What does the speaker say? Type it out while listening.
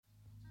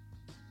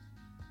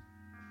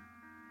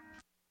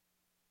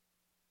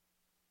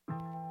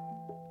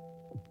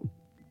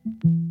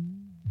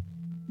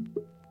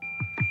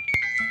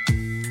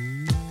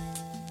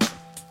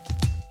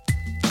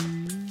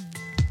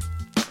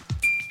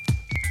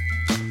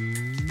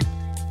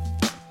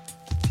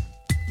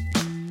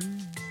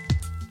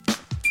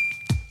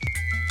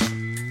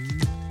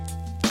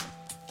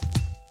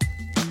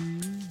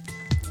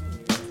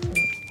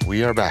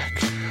we are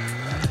back.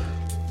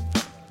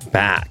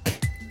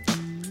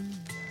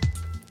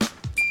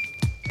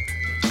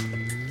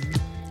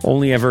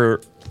 Only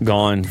ever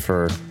gone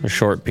for a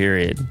short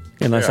period,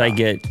 unless Yeah. I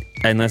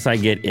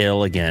get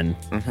ill again,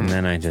 and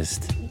then I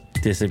just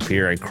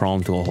disappear. I crawl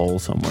into a hole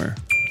somewhere.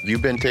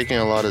 You've been taking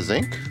a lot of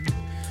zinc?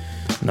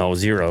 No,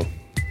 zero.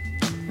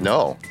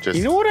 No, just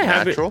You know what I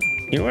have? natural?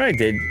 You know what I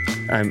did?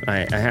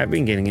 I have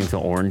been getting into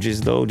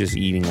oranges though, just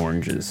eating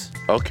oranges.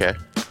 Okay.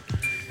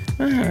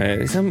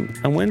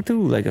 I went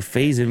through like a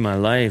phase in my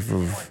life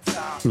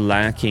of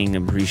lacking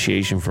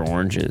appreciation for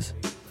oranges.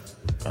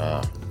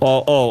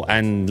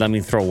 And let me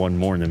throw one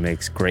more in the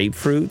mix.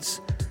 Grapefruits,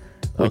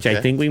 which I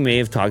Okay. think we may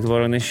have talked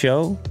about on this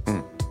show.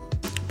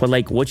 But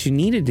like what you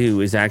need to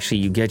do is actually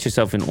you get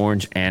yourself an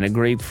orange and a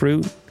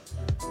grapefruit,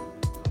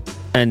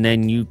 and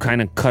then you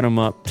kind of cut them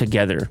up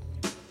together,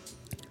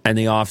 and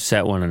they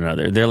offset one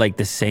another. They're like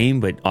the same,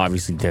 but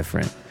obviously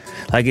different.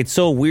 Like it's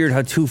so weird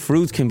how two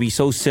fruits can be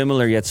so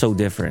similar yet so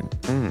different.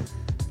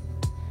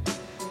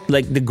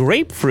 Like the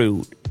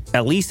grapefruit,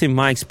 at least in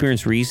my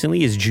experience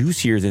recently, is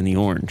juicier than the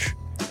orange.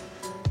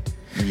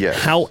 Yes.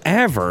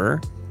 However,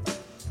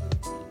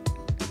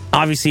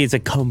 obviously it's a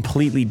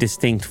completely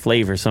distinct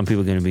flavor. Some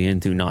people are going to be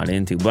into, not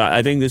into. But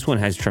I think this one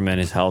has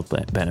tremendous health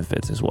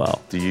benefits as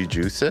well. Do you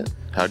juice it?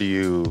 How do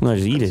you... No,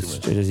 just eat it.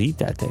 consume Just eat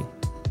that thing.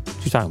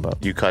 What you talking about?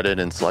 You cut it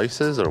in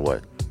slices or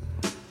what?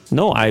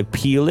 No, I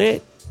peel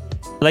it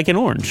like an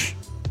orange.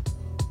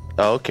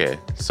 Oh, okay.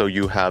 So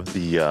you have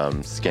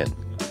the skin.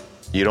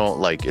 You don't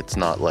like... It's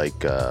not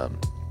like...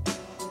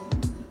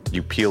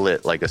 you peel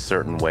it like a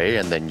certain way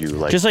and then you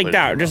like... Just like put it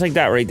that. in- Just like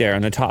that right there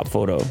on the top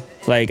photo.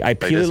 Like I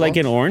peel it this like one?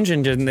 an orange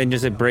and then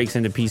just it breaks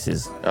into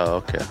pieces. Oh,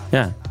 okay.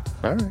 Yeah.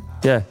 All right.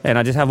 Yeah, and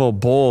I just have a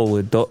bowl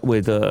with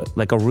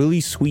like a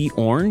really sweet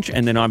orange,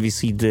 and then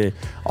obviously the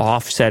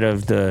offset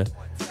of the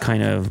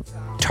kind of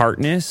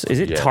tartness. Is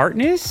it Yeah.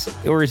 tartness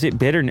or is it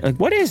bitterness? Like,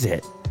 what is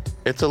it?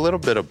 It's a little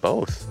bit of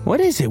both.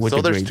 What is it with So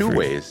the there's two grapefruit?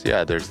 ways.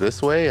 Yeah, there's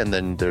this way and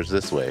then there's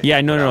this way. Yeah,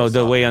 no, What I no, was the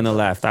talking way on the about.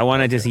 left. I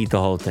want to just eat the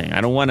whole thing.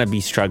 I don't want to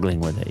be struggling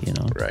with it, you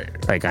know? Right.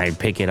 Like I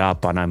pick it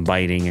up and I'm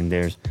biting and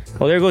there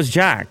goes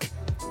Jack.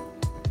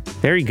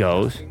 There he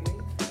goes.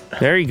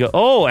 There you go.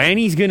 Oh, and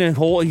he's gonna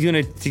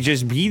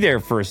just be there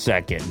for a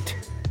second.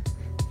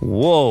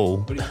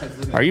 Whoa.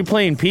 Are you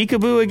playing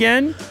peekaboo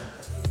again?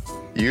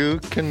 You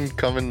can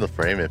come in the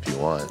frame if you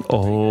want.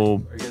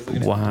 Oh,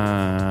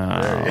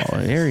 wow.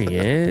 There he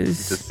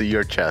is. Just see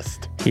your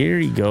chest. Here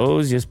he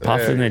goes, just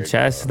puffing There the you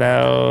chest go.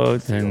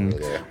 out. See And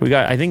over there. we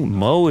got, I think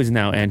Mo is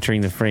now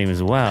entering the frame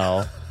as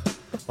well.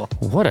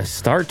 What a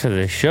start to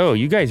the show.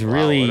 You guys what a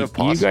really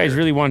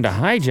posture. wanted to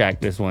hijack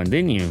this one,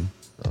 didn't you?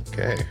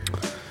 Okay.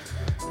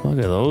 Look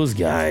at those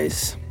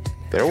guys.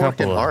 They're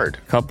working hard.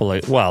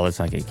 Well, let's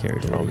not get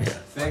carried away.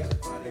 Okay.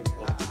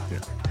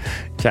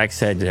 Jack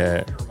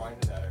said,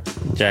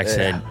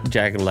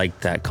 Jack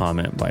liked that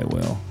comment by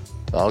Will.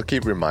 I'll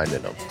keep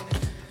reminding them.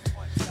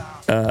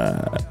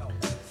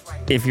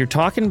 If you're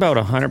talking about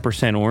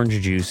 100%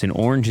 orange juice, and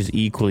orange is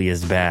equally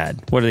as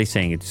bad, what are they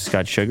saying? It's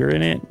got sugar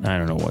in it? I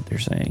don't know what they're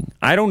saying.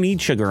 I don't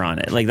need sugar on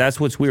it. Like, that's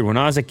what's weird. When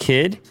I was a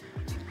kid,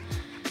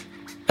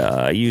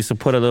 you used to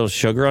put a little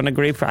sugar on a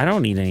grapefruit. I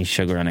don't need any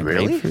sugar on a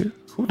Really? grapefruit.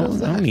 Who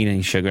does I that? don't need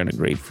any sugar on a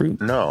grapefruit.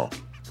 No.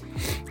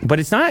 But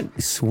it's not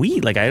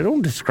sweet. Like, I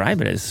don't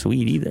describe it as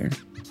sweet either.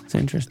 It's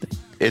interesting.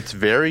 It's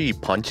very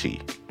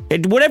punchy.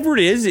 Whatever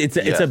it is, it's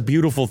Yeah. a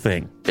beautiful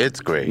thing. It's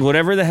great.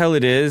 Whatever the hell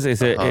it is,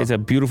 it's a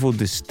beautiful,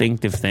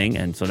 distinctive thing.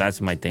 And so that's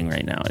my thing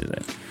right now, is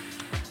it?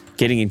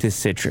 Getting into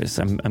citrus.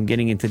 I'm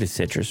getting into the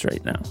citrus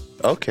right now.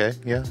 Okay,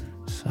 yeah.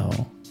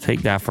 So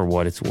take that for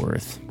what it's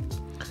worth.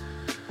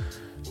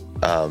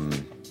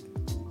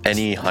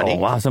 Any honey? Oh,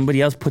 wow.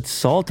 Somebody else put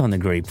salt on the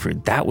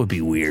grapefruit. That would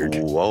be weird.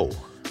 Whoa.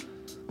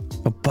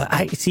 But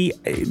I see,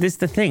 this is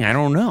the thing. I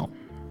don't know.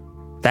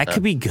 That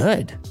could be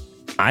good.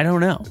 I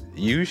don't know.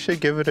 You should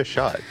give it a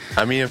shot.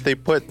 I mean, if they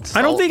put salt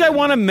I don't think I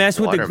want to in mess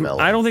with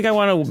watermelon. I don't think I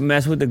want to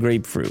mess with the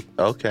grapefruit.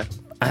 Okay.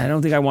 I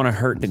don't think I want to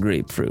hurt the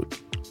grapefruit.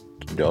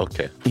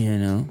 Okay. You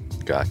know?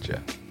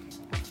 Gotcha.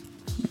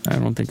 I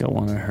don't think I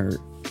want to hurt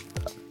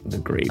the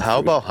grapefruit. How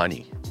about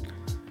honey?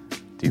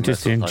 Do you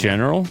Just mess with in honey?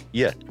 general?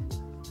 Yeah.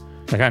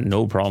 I got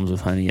no problems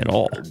with honey at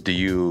all. Do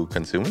you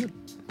consume it?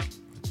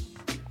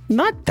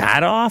 Not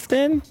that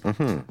often.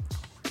 Mm-hmm.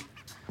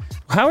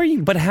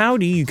 How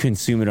do you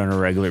consume it on a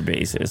regular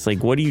basis?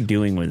 Like, what are you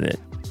doing with it?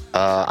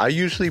 I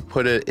usually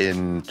put it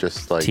in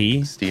just like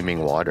Tea?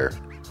 steaming water.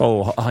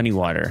 Oh, honey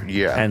water.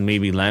 Yeah. And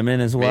maybe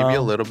lemon as well. Maybe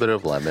a little bit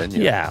of lemon.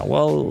 Yeah,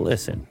 well,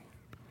 listen.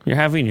 You're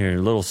having your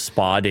little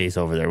spa days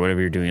over there,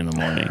 whatever you're doing in the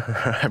morning.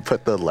 I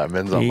put the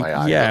lemons on my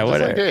eyes. Yeah, I'm just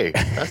whatever. like,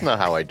 hey, that's not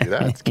how I do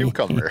that. It's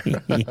cucumber.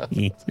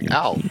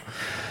 Ow.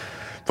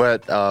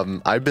 But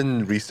I've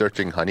been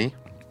researching honey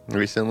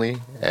recently,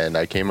 and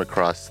I came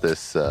across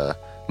this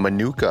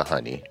Manuka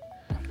honey,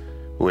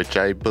 which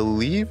I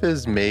believe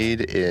is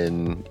made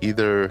in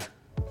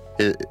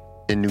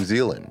in New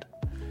Zealand,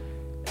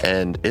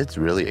 and it's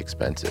really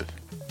expensive.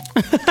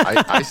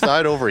 I saw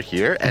it over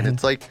here, and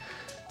it's like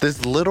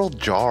This little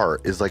jar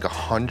is like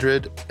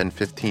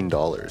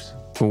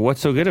 $115. What's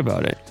so good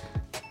about it?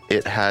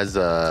 It has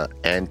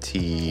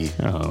anti,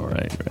 Oh,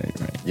 right.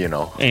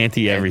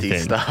 anti Everything.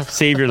 stuff.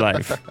 Save your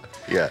life.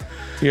 Yeah.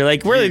 You're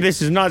like, really,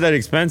 this is not that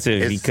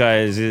expensive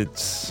because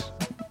it's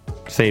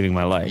saving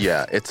my life.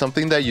 Yeah, it's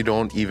something that you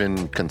don't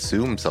even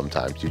consume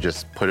sometimes. You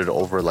just put it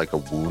over like a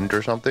wound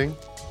or something.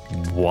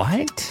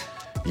 What?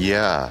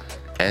 Yeah,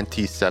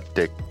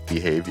 antiseptic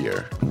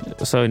behavior.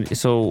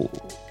 So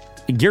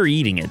you're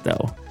eating it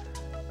though.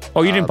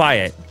 Oh, you didn't buy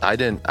it. I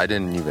didn't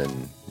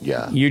even.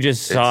 Yeah. You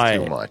just saw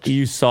it's it. Too much.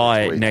 You saw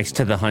It's it way next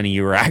too to the honey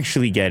you were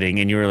actually getting,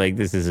 and you were like,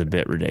 "This is a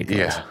bit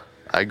ridiculous." Yeah,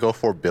 I go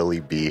for Billy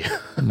B.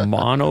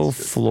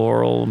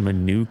 Monofloral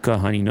Manuka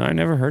honey. No, I've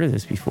never heard of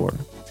this before.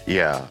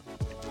 Yeah,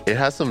 it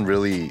has some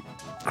really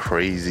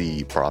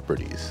crazy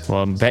properties.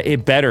 Well,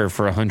 it better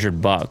for $100.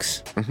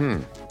 Mm-hmm.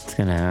 It's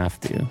gonna have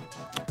to.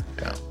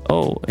 Yeah.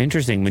 Oh,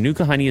 interesting.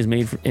 Manuka honey is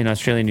made in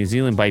Australia and New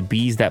Zealand by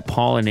bees that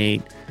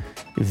pollinate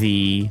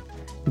the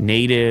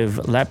native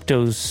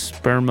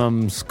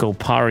Leptospermum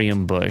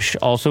scoparium bush,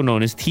 also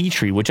known as tea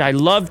tree, which I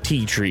love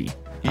tea tree.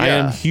 I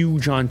am Yeah.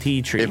 huge on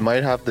tea tree. It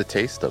might have the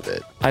taste of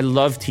it. I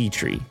love tea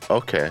tree.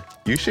 Okay,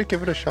 you should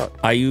give it a shot.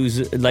 I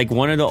use, like,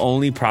 one of the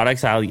only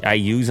products I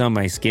use on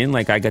my skin.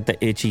 Like, I got the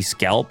itchy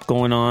scalp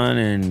going on,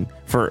 and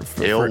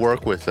It'll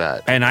work with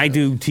that. and I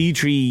do tea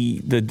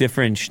tree, the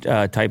different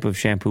type of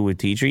shampoo with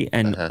tea tree,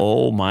 and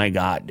oh my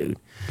God, dude.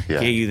 Yeah.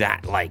 Give you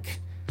that,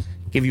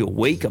 give you a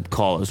wake-up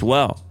call as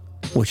well,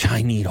 which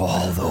I need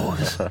all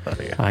those.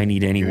 Yeah. I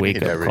need any need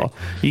wake-up every- call.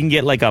 You can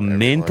get like a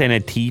mint and a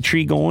tea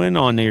tree going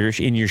on there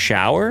in your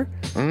shower.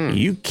 Are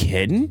you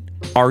kidding?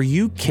 Are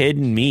you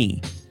kidding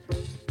me?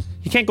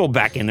 You can't go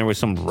back in there with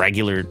some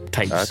regular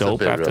type That's a soap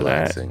bit after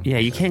relaxing. that. Yeah,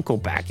 you can't go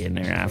back in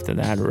there after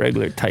that. A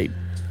regular type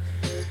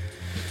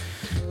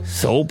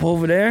soap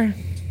over there.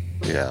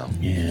 Yeah.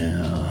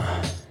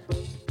 Yeah.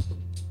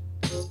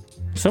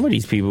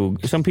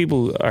 Some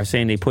people are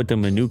saying they put the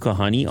Manuka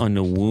honey on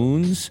the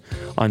wounds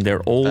on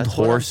their old That's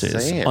what I'm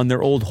horses. saying. On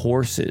their old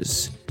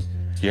horses.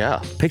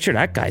 Yeah. Picture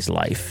that guy's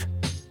life.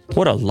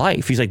 What a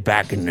life. He's like,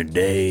 back in the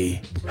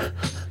day, I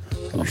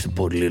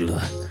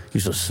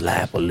used to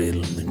slap a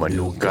little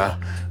Manuka.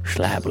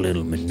 Slap a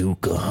little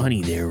Manuka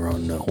honey there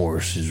on the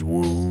horse's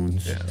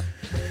wounds. Yeah.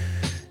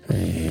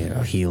 And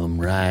I'll heal them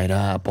right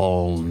up,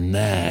 all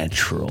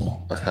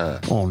natural.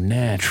 All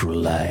natural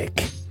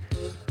like.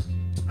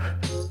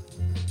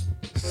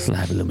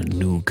 Slap a little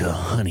Manuka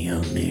honey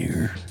on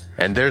there.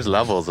 And there's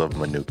levels of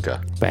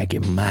Manuka. Back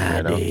in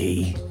my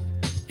day,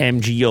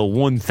 MGO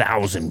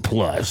 1000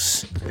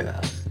 plus.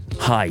 Yeah.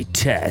 High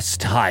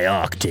test, high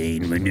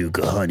octane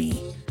Manuka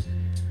honey.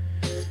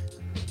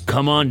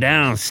 Come on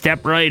down,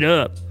 step right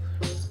up.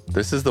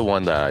 This is the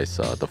one that I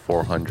saw, the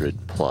 400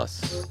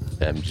 plus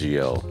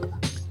MGO.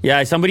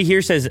 Yeah, somebody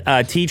here says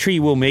tea tree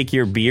will make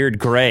your beard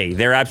gray.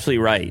 They're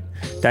absolutely right.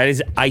 That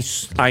is,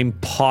 I'm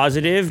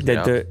positive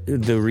that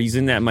the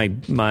reason that my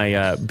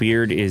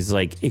beard is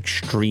like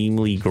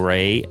extremely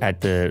gray at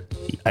the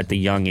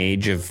young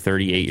age of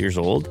 38 years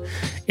old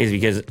is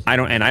because I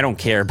don't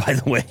care, by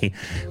the way,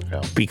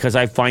 because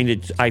I find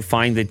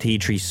the tea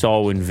tree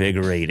so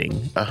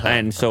invigorating,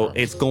 and so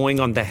it's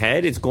going on the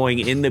head, it's going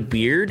in the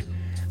beard.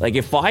 Like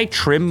if I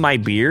trim my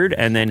beard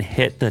and then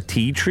hit the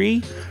tea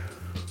tree.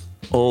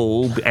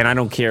 Oh, and I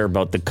don't care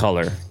about the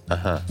color.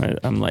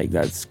 I'm like,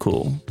 that's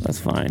cool. That's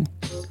fine.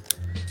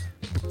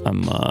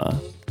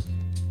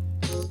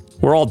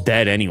 We're all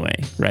dead anyway,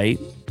 right?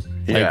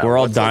 Yeah, like we're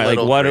all what's a dying. Like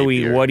little what are gray we?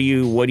 beard? What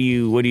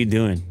are you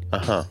doing?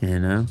 You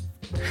know.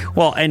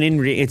 Well, and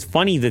it's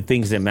funny the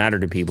things that matter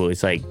to people.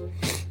 It's like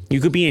you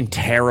could be in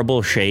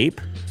terrible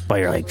shape, but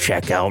you're like,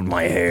 check out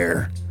my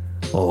hair.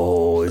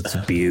 Oh, it's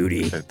a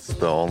beauty. It's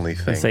the only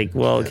thing. It's like,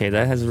 well, okay,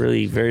 that has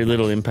really very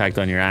little impact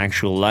on your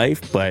actual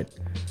life, but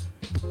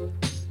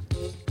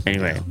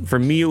anyway, for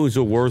me, it was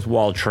a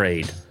worthwhile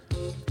trade.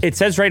 It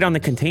says right on the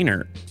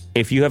container,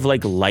 if you have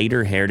like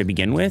lighter hair to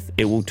begin with,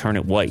 it will turn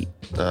it white.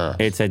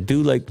 It said,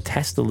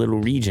 test the little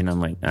region.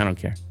 I'm like, I don't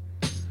care.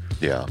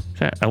 Yeah.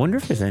 I wonder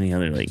if there's any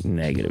other like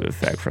negative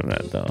effect from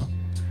that though.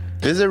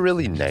 Is it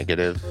really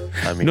negative?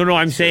 I mean, No,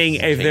 I'm it's saying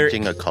just if they're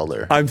changing a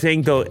color. I'm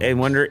saying though, I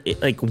wonder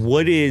like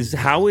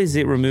how is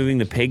it removing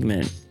the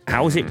pigment?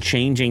 How is it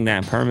changing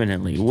that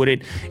permanently? Would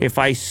it, if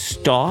I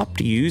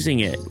stopped using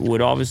it, would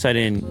all of a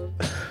sudden?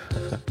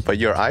 But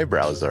your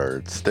eyebrows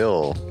are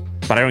still.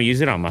 But I don't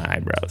use it on my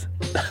eyebrows.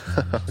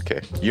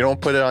 Okay. You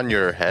don't put it on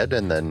your head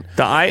and then.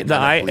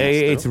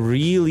 It's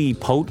really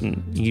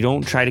potent. You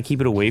don't try to keep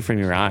it away from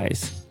your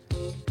eyes.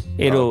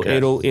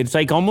 It's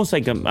like almost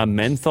like a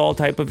menthol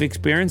type of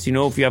experience. You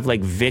know, if you have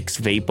like Vicks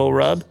Vapo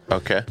Rub.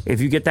 Okay.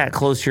 If you get that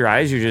close to your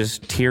eyes, you're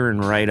just tearing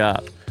right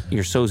up.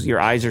 Your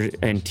eyes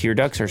and tear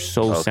ducts are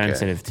so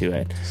sensitive to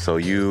it. So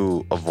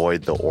you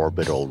avoid the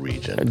orbital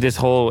region. This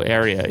whole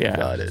area, yeah.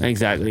 Got it.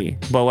 Exactly.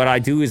 But what I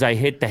do is I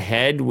hit the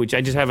head, which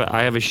I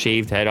have a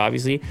shaved head,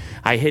 obviously.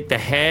 I hit the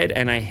head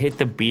and I hit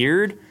the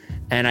beard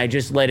and I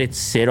just let it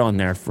sit on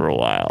there for a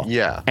while.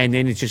 Yeah. And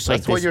then it's just like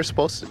That's what you're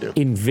supposed to do.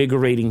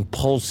 invigorating,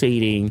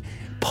 pulsating,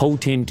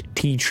 potent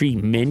tea tree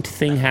mint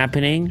thing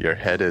happening. Your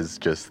head is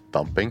just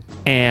thumping.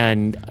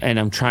 And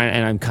I'm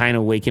kind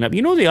of waking up.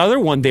 You know the other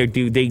one they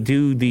do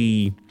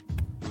the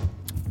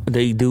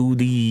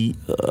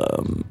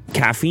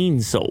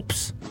caffeine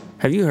soaps.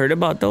 Have you heard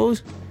about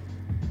those?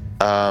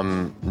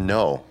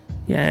 No.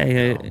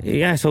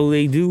 Yeah. So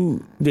they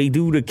do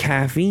the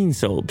caffeine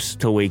soaps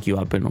to wake you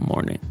up in the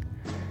morning.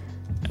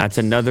 That's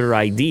another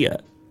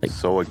idea.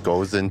 So it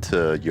goes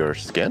into your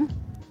skin?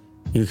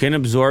 You can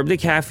absorb the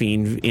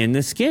caffeine in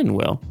the skin,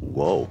 Will.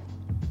 Whoa.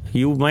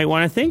 You might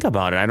want to think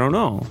about it. I don't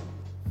know.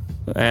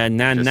 And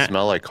then Just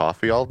smell like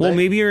coffee all day? Well,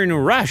 maybe you're in a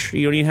rush.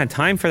 You don't even have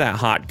time for that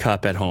hot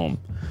cup at home.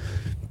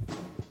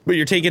 But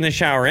you're taking a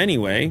shower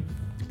anyway.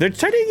 They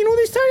started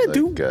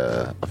like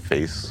a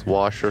face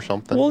wash or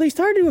something? Well, they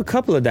started to do a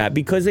couple of that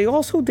because they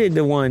also did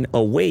the one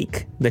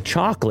Awake, the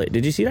chocolate.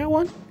 Did you see that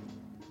one?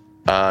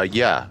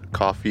 Yeah.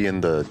 Coffee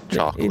in the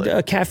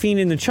chocolate. Caffeine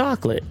in the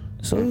chocolate.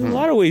 So there's a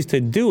lot of ways to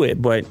do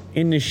it, but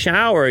in the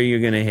shower, you're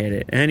going to hit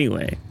it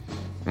anyway.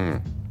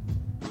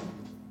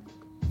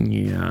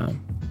 Yeah.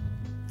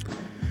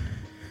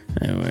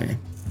 Anyway.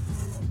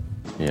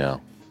 Yeah.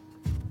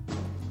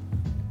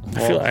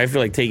 I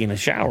feel like taking a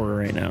shower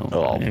right now.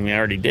 Oh. I mean, I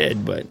already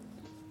did, but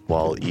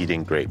while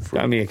eating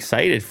grapefruit. got me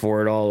excited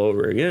for it all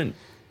over again.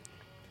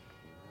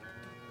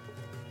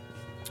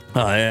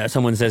 Yeah,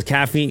 someone says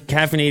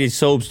caffeinated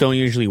soaps don't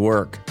usually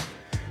work.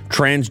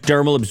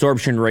 Transdermal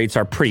absorption rates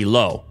are pretty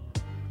low.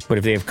 But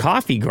if they have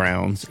coffee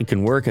grounds, it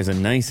can work as a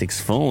nice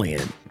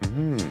exfoliant.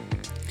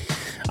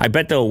 I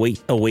bet the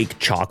Awake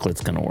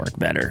chocolate's going to work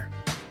better.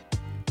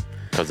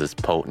 Because it's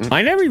potent?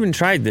 I never even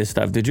tried this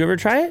stuff. Did you ever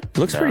try it? It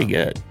looks pretty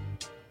good.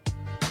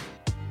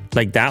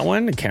 Like that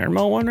one, the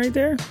caramel one right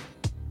there?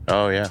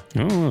 Oh, yeah.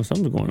 Oh,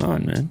 something's going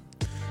on, man.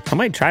 I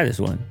might try this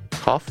one.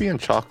 Coffee and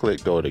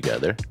chocolate go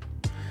together.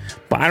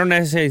 But I don't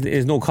necessarily,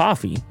 there's no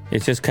coffee.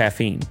 It's just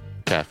caffeine.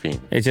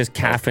 It's just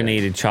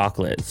caffeinated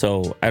chocolate.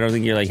 So I don't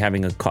think you're like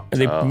having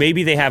a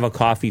maybe they have a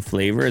coffee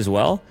flavor as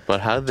well.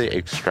 But how do they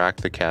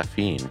extract the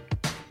caffeine?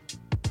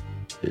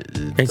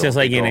 It's just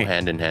like go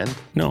hand in hand?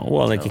 No,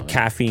 well, like a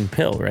caffeine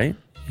pill, right?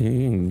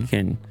 You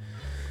can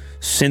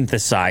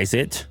synthesize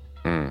it.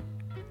 I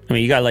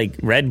mean, you got like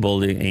Red Bull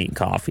that ain't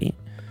coffee.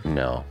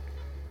 No.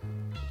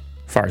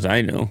 As far as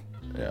I know.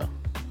 Yeah.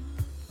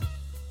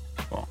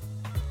 Well.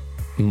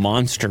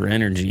 Monster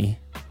Energy.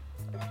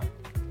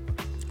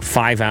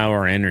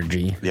 5-hour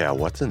energy. Yeah,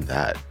 what's in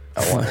that?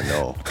 I want to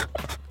know.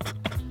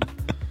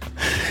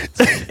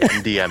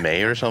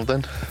 MDMA or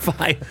something?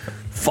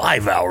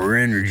 5-hour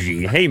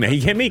energy. Hey, man,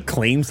 you can't make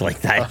claims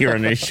like that here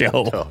on this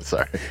show. Oh,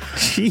 sorry.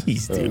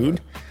 Jeez, dude.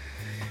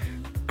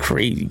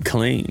 Crazy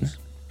claims.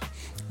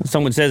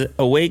 Someone says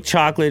Awake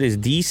chocolate is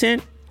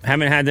decent.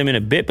 Haven't had them in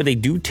a bit, but they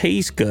do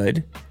taste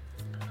good.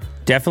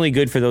 Definitely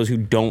good for those who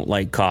don't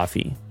like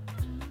coffee.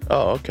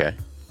 Oh, okay.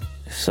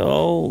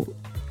 So,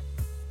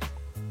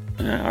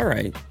 all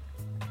right.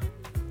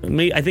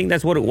 I think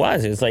that's what it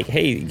was. It's like,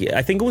 hey,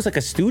 I think it was like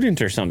a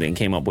student or something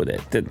came up with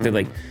it. They're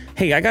like,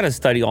 hey, I got to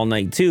study all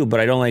night too, but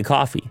I don't like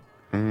coffee.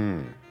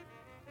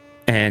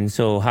 And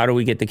so how do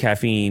we get the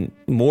caffeine,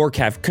 more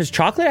caffeine? Because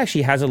chocolate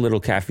actually has a little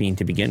caffeine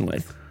to begin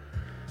with,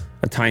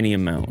 a tiny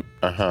amount.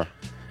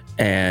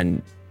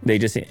 And they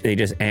just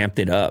amped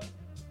it up.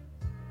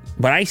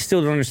 But I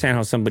still don't understand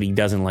how somebody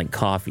doesn't like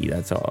coffee.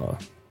 That's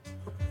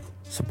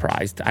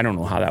surprised. I don't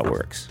know how that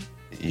works.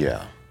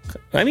 Yeah.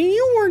 I mean,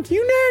 you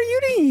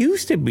didn't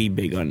used to be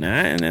big on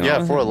that. And then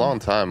yeah, for a long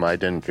time, I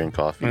didn't drink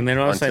coffee. And then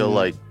until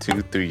like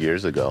 2-3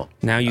 years ago.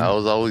 Now I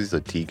was always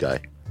a tea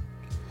guy.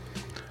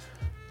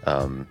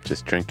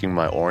 Just drinking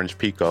my orange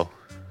Pico.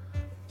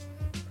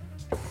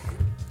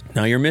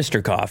 Now you're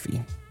Mr.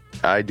 Coffee.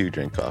 I do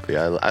drink coffee.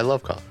 I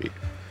love coffee.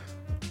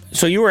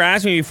 So you were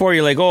asking me before,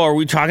 you're like, oh, are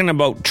we talking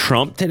about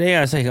Trump today?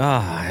 I was like,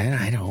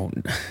 I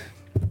don't.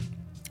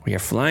 We are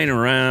flying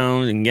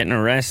around and getting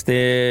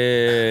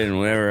arrested and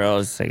whatever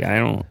else. Like, I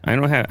don't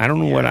have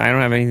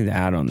anything to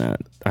add on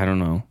that. I don't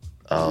know.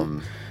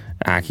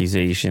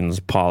 Accusations,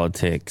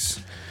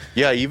 politics.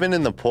 Yeah, even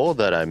in the poll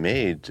that I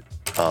made,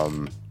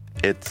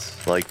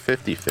 it's like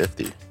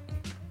 50-50.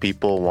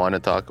 People want to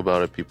talk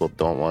about it. People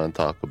don't want to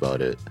talk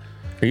about it.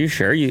 Are you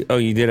sure? You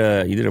did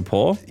a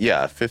poll?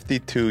 Yeah,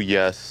 52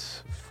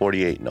 yes,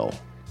 48 no.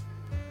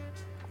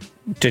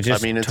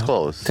 It's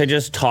close. To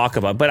just talk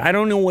about, but I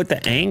don't know what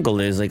the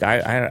angle is. Like,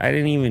 I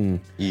didn't even.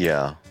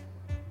 Yeah.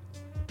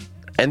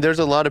 And there's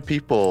a lot of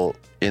people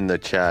in the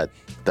chat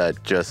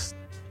that just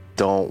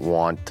don't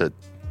want to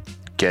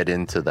get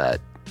into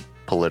that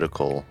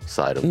political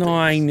side of things. No,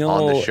 I know.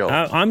 On the show.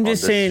 I'm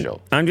just saying.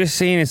 I'm just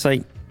saying. It's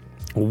like,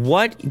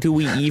 what do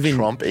we even?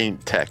 Trump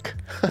ain't tech.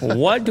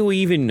 What do we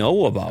even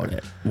know about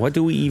it? What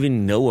do we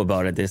even know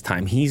about it this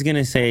time? He's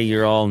gonna say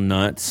you're all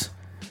nuts,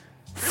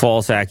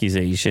 false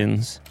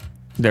accusations.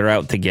 They're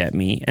out to get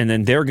me, and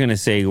then they're gonna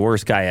say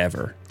worst guy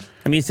ever.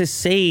 I mean, it's the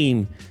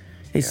same.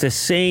 It's the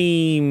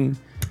same.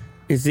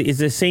 It's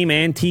the same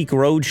antique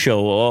roadshow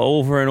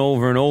over and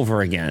over and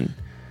over again.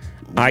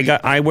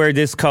 I wear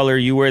this color,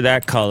 you wear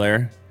that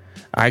color.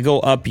 I go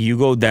up, you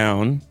go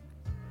down.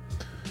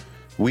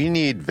 We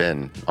need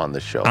Vin on the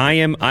show.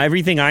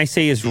 Everything I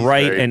say is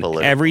right, and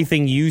political.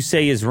 everything you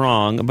say is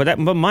wrong. But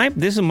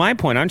this is my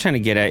point. I'm trying to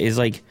get at is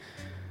like,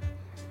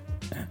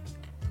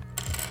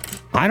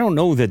 I don't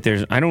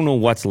know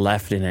what's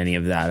left in any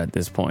of that at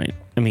this point.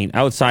 I mean,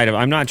 outside of,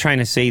 I'm not trying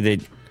to say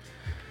that.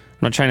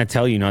 I'm not trying to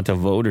tell you not to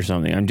vote or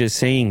something. I'm just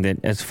saying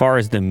that as far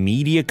as the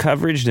media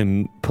coverage,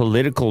 the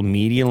political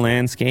media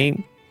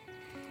landscape,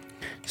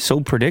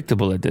 so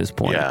predictable at this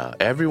point. Yeah,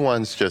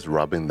 everyone's just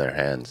rubbing their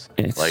hands.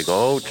 It's like,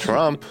 oh,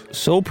 Trump.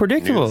 So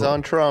predictable. News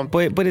on Trump.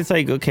 But it's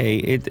like,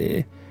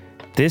 okay,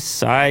 this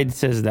side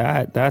says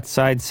that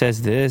side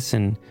says this,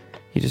 and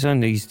you're just on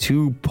these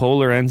two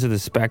polar ends of the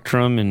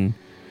spectrum, and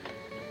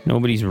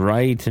nobody's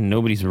right and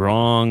nobody's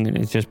wrong, and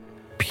it's just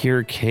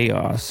pure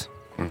chaos.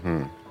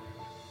 Mm-hmm.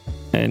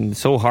 And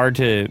so hard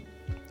to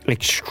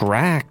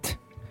extract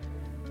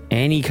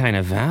any kind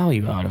of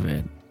value out of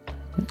it.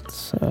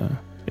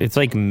 It's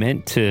like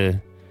meant to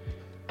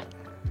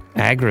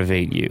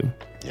aggravate you,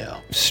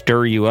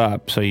 stir you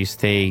up so you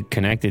stay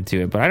connected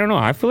to it. But I don't know.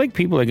 I feel like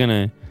people are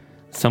gonna,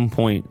 at some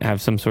point,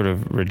 have some sort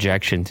of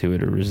rejection to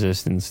it or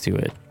resistance to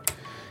it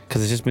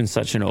because it's just been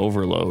such an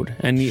overload.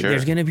 And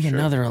there's gonna be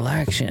another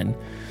election.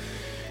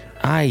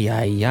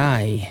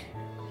 Ay.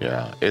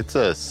 Yeah, it's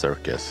a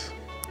circus.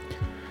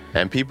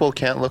 And people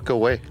can't look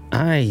away.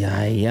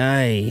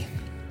 Ay.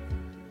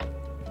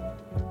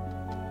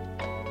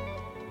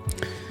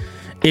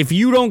 If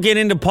you don't get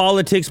into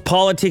politics,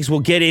 politics will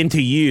get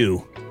into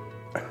you.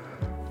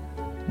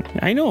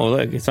 I know,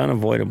 look, it's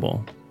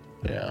unavoidable.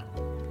 Yeah.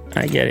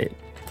 I get it.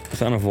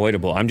 It's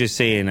unavoidable. I'm just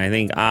saying, I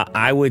think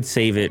I would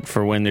save it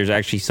for when there's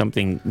actually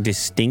something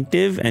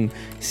distinctive and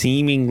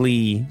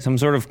seemingly some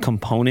sort of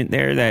component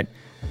there that,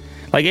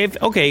 like,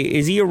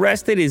 is he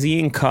arrested? Is he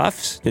in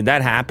cuffs? Did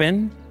that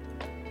happen?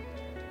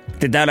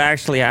 Did that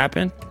actually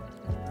happen?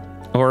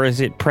 Or is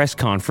it press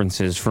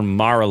conferences from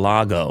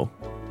Mar-a-Lago?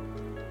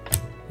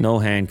 No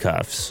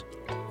handcuffs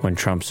when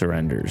Trump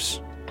surrenders.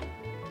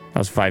 That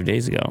was 5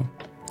 days ago.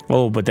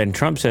 Oh, but then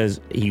Trump says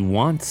he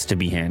wants to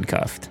be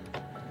handcuffed.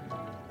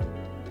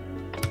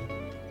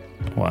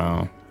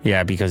 Wow.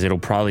 Yeah, because it'll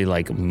probably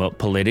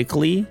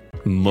politically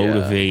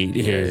motivate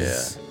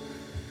his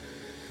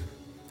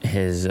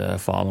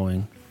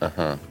following.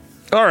 Uh-huh.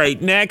 All right,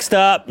 next.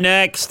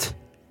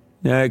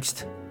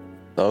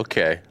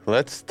 Okay,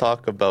 let's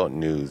talk about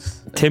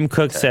news. Tim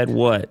Cook said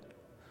what?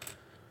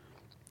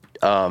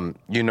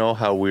 You know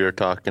how we were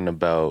talking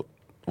about,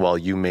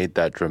 you made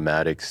that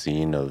dramatic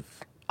scene of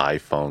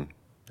iPhone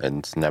and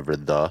it's never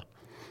the.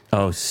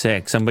 Oh,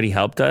 sick. Somebody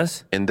helped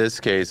us? In this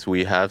case,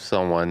 we have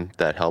someone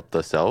that helped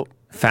us out.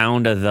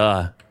 Found a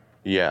the.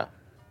 Yeah.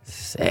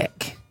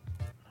 Sick.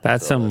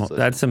 That's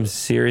some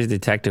serious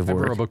detective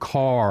work. Of a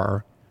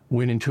car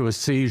went into a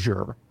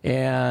seizure,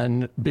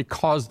 and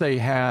because they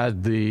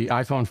had the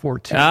iPhone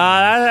 14.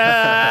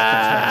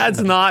 That's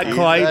not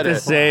quite the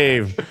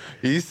same.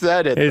 He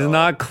said it. It's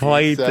not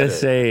quite the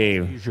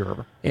same.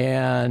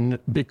 And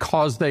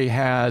because they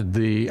had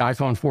the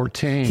iPhone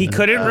 14, he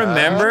couldn't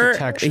remember.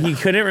 He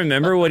couldn't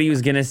remember what he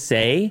was gonna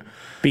say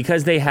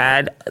because they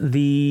had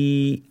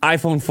the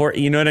iPhone 4.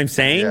 You know what I'm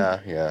saying?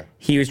 Yeah.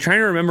 He was trying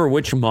to remember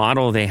which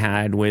model they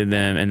had with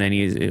them, and then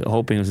he's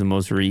hoping it was the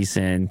most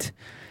recent.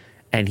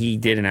 And he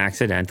did an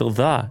accidental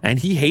and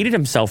he hated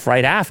himself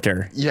right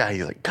after. Yeah,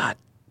 he's like, God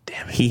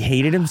damn it. He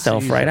hated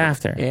himself right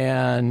after.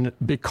 And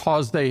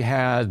because they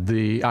had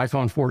the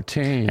iPhone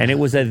 14. And it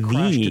was a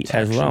the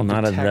as well,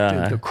 not a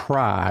the. The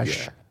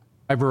crash.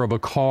 Driver of a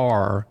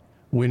car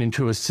went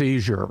into a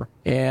seizure.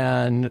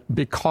 And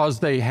because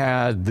they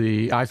had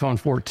the iPhone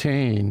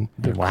 14.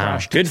 The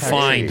crash Good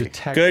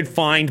find. Good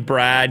find,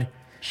 Brad.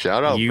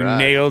 Shout out, you Brad.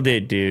 You nailed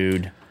it,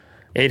 dude.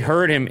 It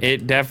hurt him.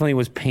 It definitely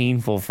was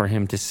painful for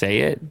him to say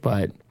it,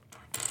 but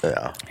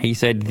he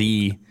said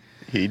the.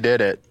 He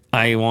did it.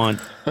 I want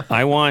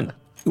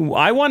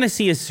to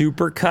see a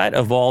supercut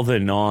of all the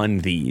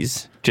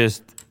non-these.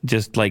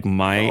 Just like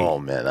my. Oh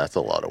man, that's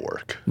a lot of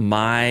work.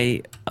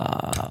 My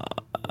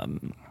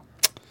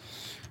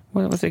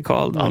what's it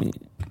called?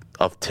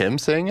 Of Tim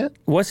saying it?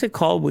 What's it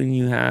called when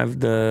you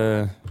have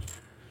and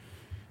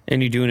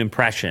you do an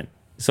impression?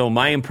 So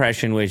my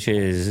impression, which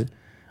is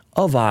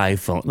of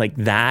iPhone, like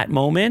that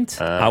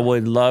moment, I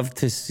would love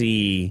to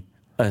see.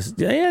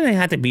 They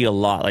had to be a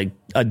lot, like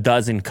a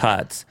dozen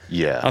cuts.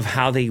 Of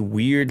how they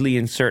weirdly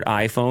insert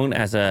iPhone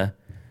as a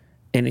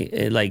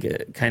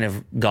kind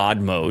of God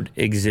mode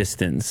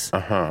existence,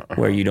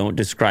 where you don't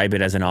describe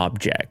it as an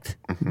object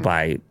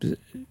by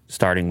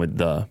starting with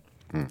the.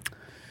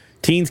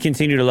 Teens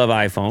continue to love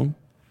iPhone.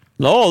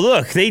 Oh,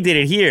 look, they did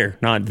it here.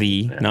 Not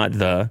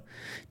the.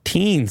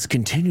 Teens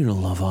continue to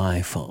love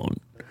iPhone,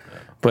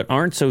 but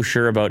aren't so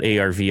sure about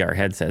AR/VR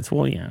headsets.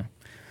 Well, yeah.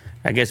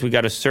 I guess we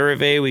got a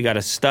survey, we got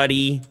a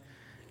study,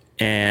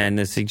 and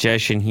the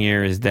suggestion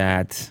here is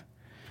that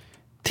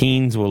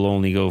teens will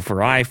only go for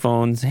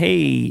iPhones.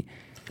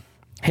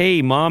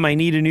 Hey, Mom, I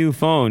need a new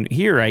phone.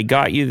 Here, I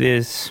got you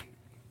this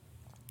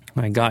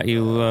little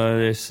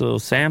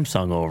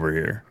Samsung over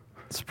here.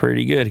 It's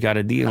pretty good. Got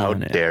a deal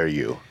on it. How dare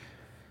you?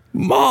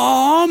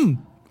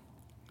 Mom!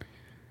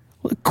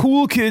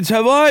 Cool kids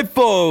have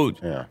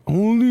iPhones. Yeah.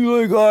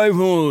 Only like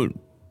iPhone.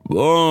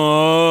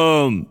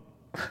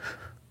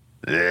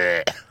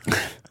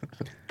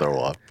 Throw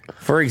up.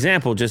 For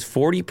example, just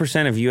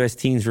 40% of U.S.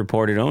 teens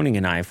reported owning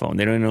an iPhone.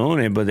 They don't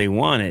own it, but they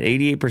want it.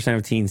 88%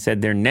 of teens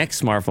said their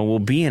next smartphone will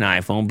be an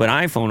iPhone, but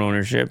iPhone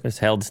ownership has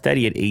held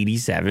steady at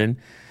 87%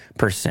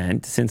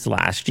 since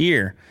last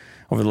year.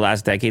 Over the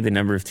last decade, the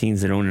number of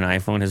teens that own an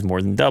iPhone has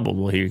more than doubled.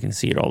 Well, here you can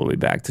see it all the way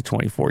back to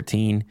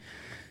 2014.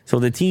 So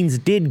the teens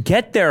did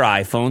get their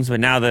iPhones, but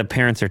now the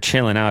parents are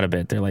chilling out a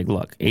bit. They're like,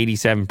 look,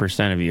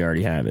 87% of you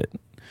already have it.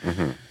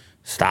 Mm-hmm.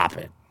 Stop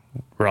it.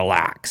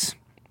 Relax.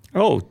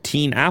 Oh,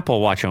 teen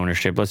Apple Watch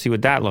ownership. Let's see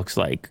what that looks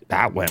like.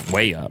 That went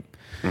way up.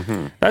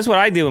 Mm-hmm. That's what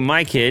I do with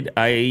my kid.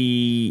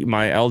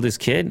 My eldest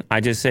kid, I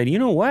just said, you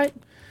know what?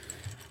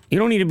 You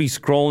don't need to be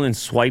scrolling,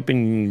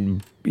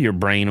 swiping your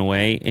brain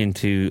away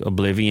into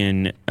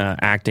oblivion,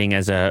 acting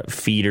as a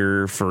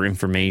feeder for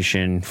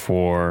information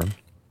for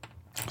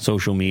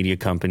social media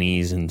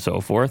companies and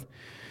so forth.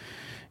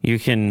 You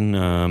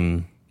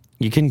can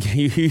you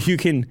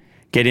can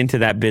get into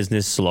that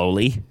business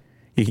slowly.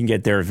 You can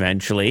get there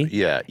eventually.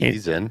 Yeah,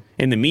 ease in.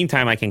 In the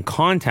meantime, I can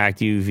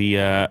contact you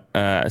via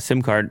a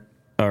SIM card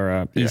or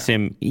a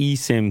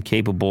eSIM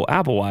capable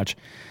Apple Watch,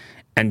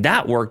 and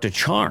that worked a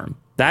charm.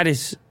 That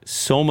is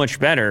so much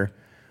better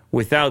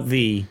without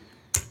the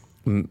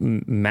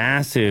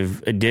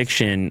massive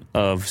addiction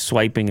of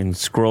swiping and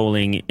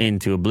scrolling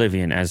into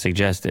oblivion as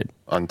suggested.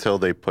 Until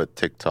they put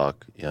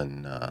TikTok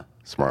in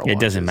smartwatches. It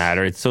doesn't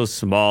matter. It's so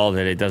small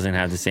that it doesn't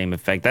have the same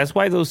effect. That's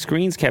why those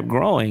screens kept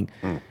growing.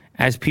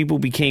 As people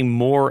became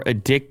more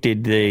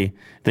addicted, the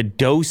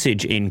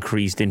dosage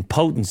increased in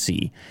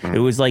potency. It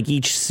was like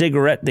each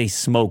cigarette they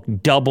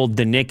smoked doubled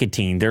the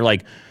nicotine. They're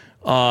like,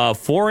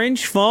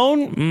 4-inch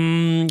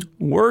phone?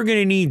 We're going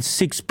to need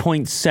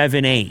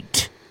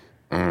 6.78.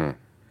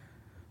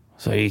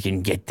 So you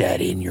can get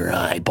that in your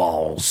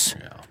eyeballs.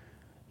 Yeah.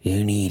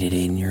 You need it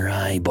in your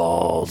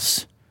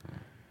eyeballs.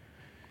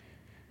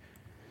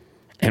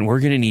 And we're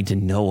going to need to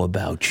know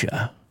about you.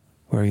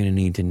 We're going to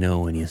need to know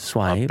when you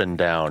swipe. Up and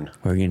down.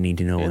 We're going to need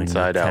to know when you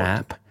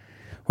tap.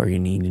 We're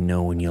going to need to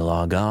know when you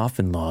log off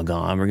and log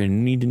on. We're going to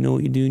need to know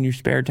what you do in your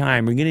spare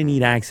time. We're going to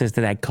need access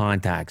to that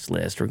contacts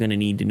list. We're going to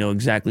need to know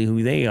exactly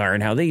who they are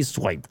and how they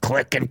swipe,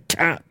 click, and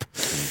tap.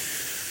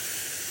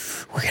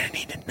 We're going to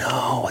need to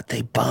know what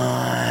they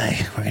buy.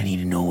 We're going to need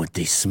to know what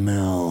they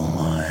smell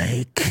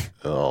like.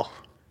 Oh.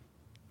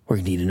 We're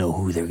going to need to know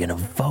who they're going to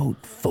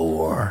vote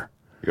for.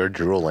 You're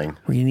drooling.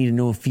 We're going to need to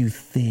know a few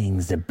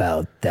things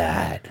about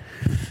that.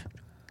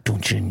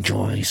 Don't you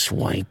enjoy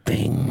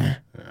swiping? Yeah.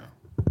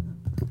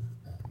 Do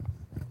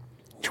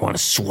you want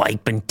to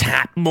swipe and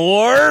tap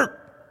more?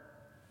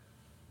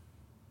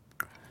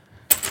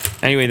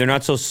 Anyway, they're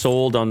not so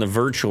sold on the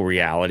virtual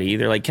reality.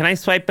 They're like, can I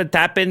swipe and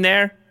tap in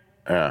there?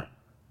 Yeah.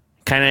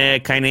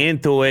 Kind of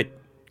into it.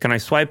 Can I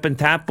swipe and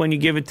tap when you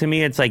give it to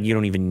me? It's like you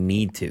don't even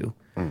need to.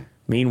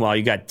 Meanwhile,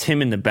 you got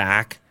Tim in the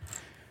back,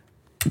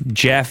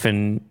 Jeff,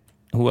 and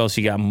who else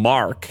you got?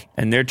 Mark.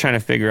 And they're trying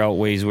to figure out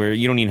ways where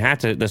you don't even have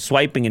to. The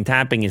swiping and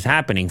tapping is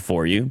happening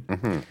for you.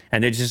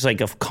 And it's just like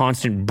a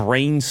constant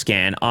brain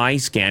scan, eye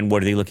scan.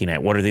 What are they looking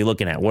at? What are they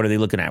looking at? What are they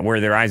looking at? Where are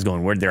their eyes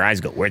going? Where do their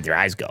eyes go? Where do their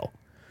eyes go?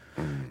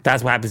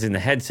 That's what happens in the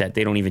headset.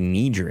 They don't even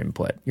need your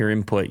input. Your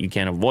input, you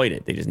can't avoid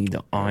it. They just need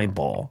the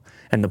eyeball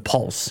and the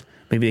pulse.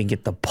 Maybe they can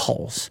get the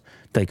pulse.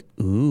 Like,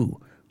 ooh,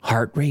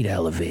 heart rate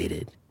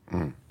elevated.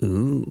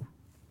 Ooh.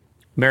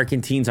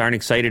 American teens aren't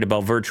excited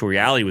about virtual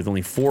reality with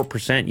only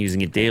 4%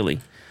 using it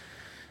daily.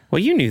 Well,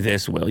 you knew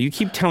this, Will. You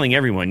keep telling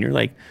everyone. You're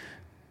like,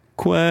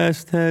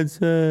 Quest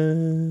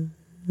headset.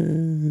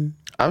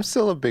 I'm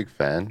still a big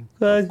fan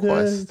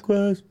Quest. of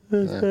Quest.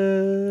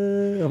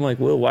 I'm like,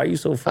 Will, why are you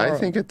so far? I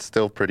think it's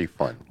still pretty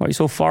fun. Why are you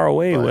so far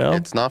away, But Will?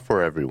 it's not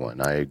for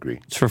everyone. I agree.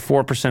 It's for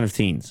 4% of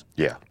teens.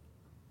 Yeah.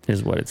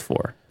 Is what it's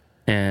for.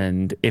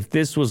 And if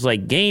this was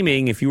like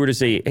gaming, if you were to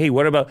say, hey,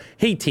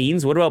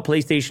 teens, what about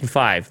PlayStation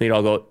 5? They'd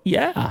all go,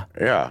 yeah.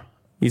 Yeah.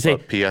 You say,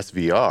 But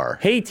PSVR.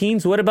 hey,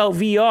 teens, what about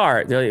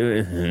VR?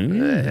 They're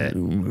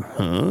like,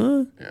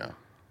 huh? Yeah.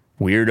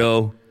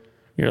 Weirdo.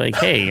 You're like,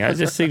 hey, I was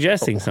just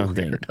suggesting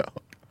something.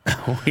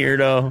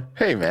 Weirdo.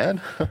 Hey, man.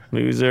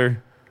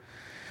 Loser.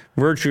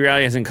 Virtual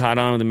reality hasn't caught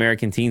on with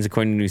American teens,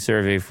 according to a new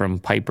survey from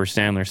Piper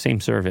Sandler. Same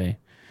survey.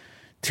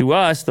 To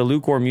us, the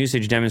lukewarm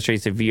usage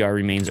demonstrates that VR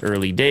remains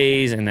early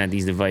days and that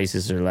these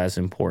devices are less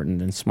important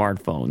than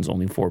smartphones.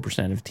 Only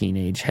 4% of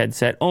teenage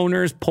headset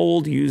owners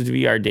polled used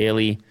VR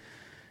daily,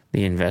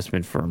 the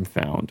investment firm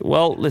found.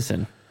 Well,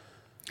 listen,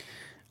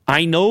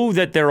 I know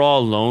that they're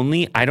all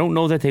lonely. I don't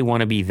know that they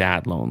want to be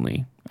that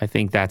lonely. I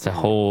think that's a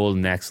whole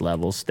next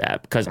level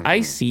step because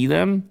I see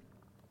them,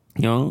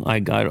 you know,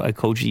 I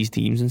coach these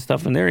teams and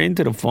stuff, and they're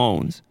into the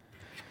phones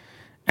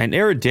and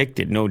they're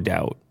addicted, no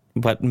doubt.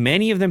 But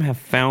many of them have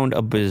found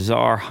a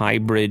bizarre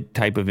hybrid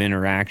type of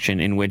interaction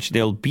in which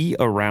they'll be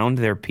around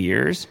their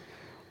peers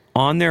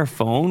on their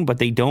phone, but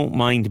they don't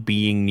mind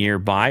being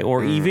nearby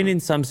or even in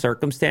some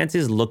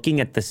circumstances looking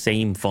at the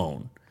same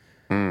phone.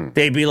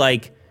 They'd be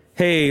like,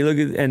 hey, look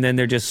at, and then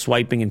they're just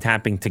swiping and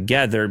tapping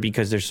together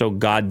because they're so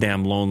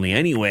goddamn lonely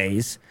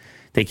anyways.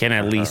 They can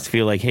at least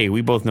feel like, hey,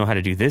 we both know how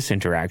to do this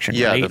interaction,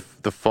 right? Yeah,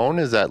 the phone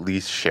is at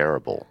least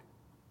shareable.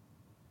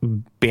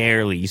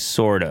 Barely,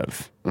 sort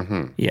of.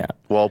 Yeah.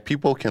 Well,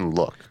 people can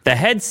look. The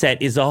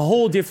headset is a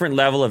whole different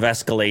level of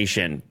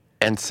escalation.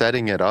 And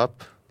setting it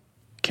up,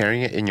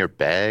 carrying it in your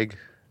bag,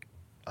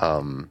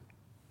 yeah,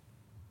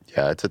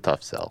 it's a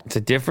tough sell. It's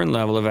a different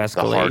level of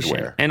escalation. The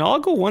hardware. And I'll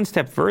go one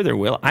step further,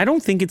 Will. I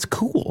don't think it's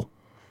cool.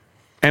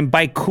 And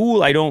by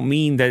cool, I don't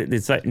mean that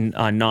it's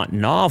not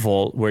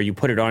novel, where you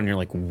put it on and you're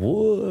like,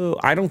 whoa.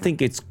 I don't think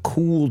it's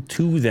cool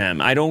to them.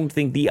 I don't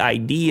think the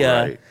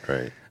idea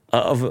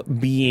of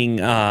being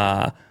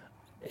a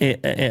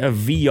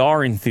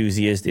VR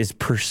enthusiast is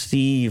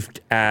perceived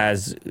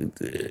as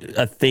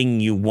a thing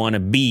you want to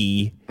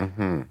be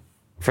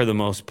for the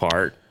most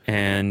part.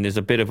 And there's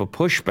a bit of a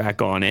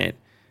pushback on it.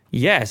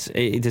 Yes.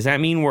 Does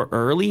that mean we're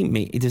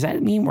early? Does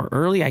that mean we're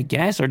early, I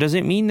guess? Or does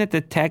it mean that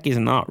the tech is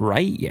not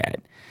right yet?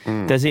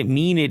 Does it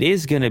mean it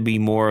is going to be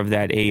more of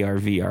that AR,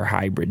 VR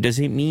hybrid? Does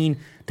it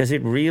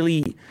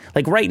really,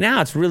 like right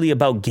now, it's really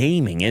about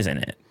gaming, isn't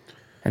it?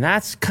 And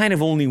that's kind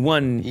of only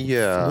one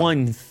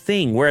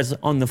thing. Whereas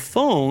on the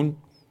phone,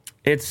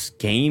 it's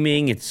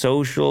gaming, it's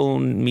social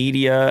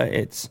media,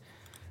 it's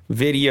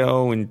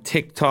video and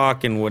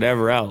TikTok and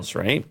whatever else,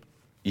 right?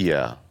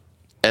 Yeah.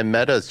 And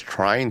Meta's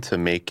trying to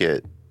make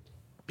it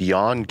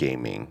beyond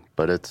gaming,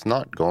 but it's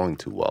not going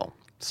too well.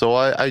 So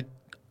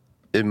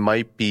it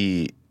might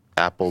be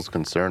Apple's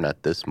concern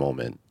at this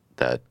moment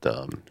that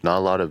not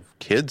a lot of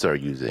kids are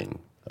using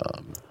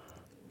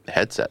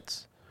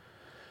headsets,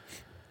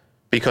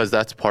 because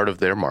that's part of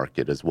their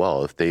market as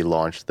well. If they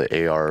launch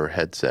the AR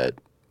headset,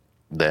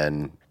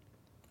 then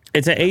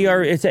it's an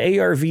AR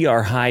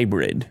VR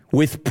hybrid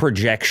with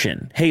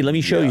projection. Hey, let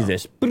me show you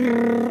this.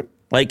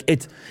 Like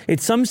it's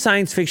some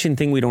science fiction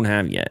thing we don't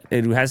have yet.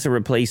 It has to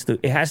replace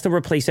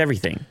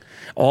everything.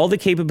 All the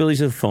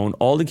capabilities of the phone,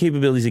 all the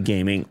capabilities of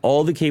gaming,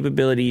 all the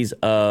capabilities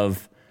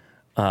of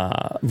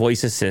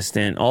voice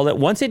assistant, all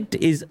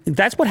that.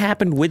 That's what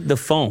happened with the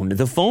phone.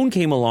 The phone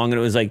came along and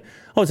it was like,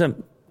 oh, it's a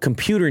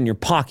computer in your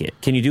pocket.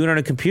 Can you do it on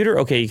a computer?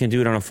 Okay, you can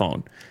do it on a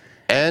phone.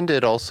 And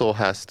it also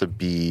has to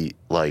be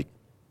like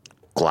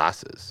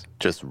glasses,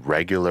 just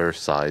regular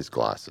size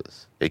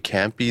glasses. It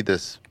can't be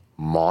this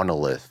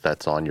monolith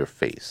that's on your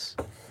face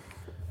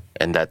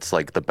and that's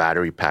like the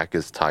battery pack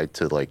is tied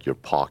to like your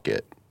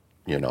pocket,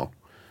 no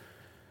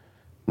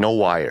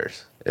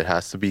wires. It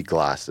has to be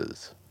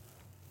glasses.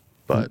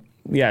 But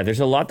yeah, there's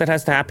a lot that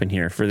has to happen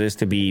here for this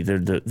to be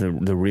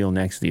the real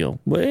next deal.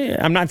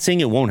 I'm not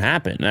saying it won't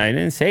happen. I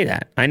didn't say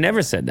that. I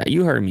never said that.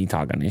 You heard me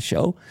talk on this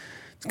show.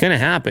 It's gonna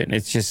happen.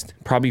 It's just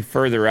probably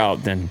further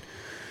out than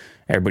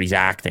everybody's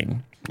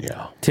acting.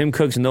 Yeah. Tim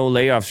Cook's no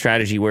layoff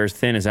strategy wears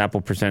thin as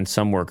Apple presents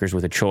some workers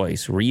with a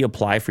choice: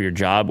 reapply for your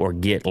job or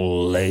get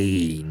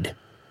laid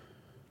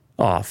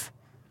off.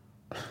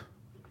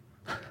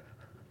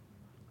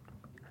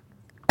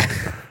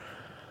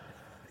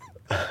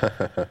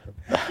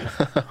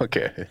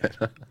 Okay.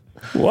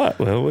 What?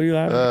 What are you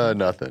laughing?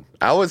 Nothing.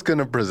 I was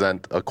gonna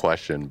present a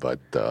question, but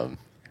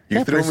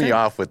you threw me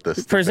off with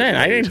this. Present.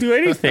 I didn't do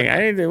anything.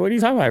 What are you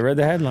talking about? I read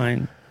the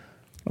headline.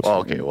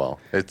 Okay, well,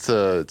 it's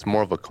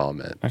more of a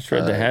comment. I just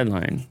read the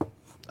headline.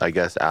 I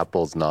guess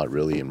Apple's not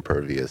really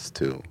impervious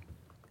to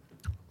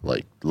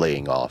like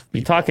laying off people.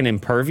 You talking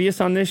impervious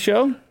on this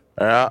show?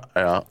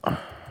 Yeah.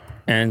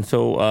 And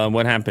so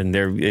what happened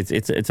there?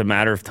 It's a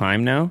matter of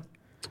time now?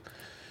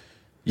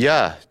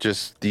 Yeah,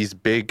 just these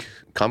big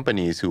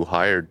companies who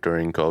hired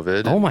during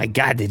COVID. Oh my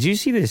God, did you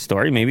see this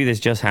story? Maybe this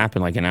just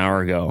happened like an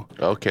hour ago.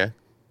 Okay.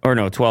 Or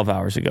no, 12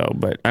 hours ago,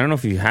 but I don't know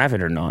if you have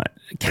it or not.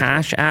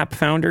 Cash App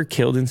founder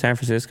killed in San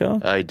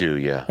Francisco? I do,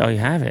 yeah. Oh, you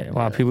have it?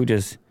 Wow, people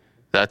just...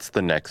 That's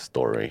the next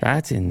story.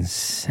 That's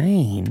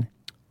insane.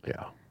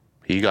 Yeah.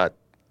 He got...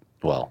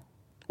 Well,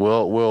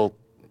 we'll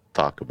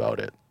talk about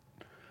it.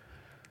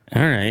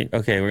 All right.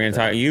 Okay, we're going to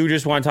talk... You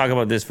just want to talk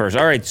about this first.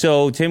 All right,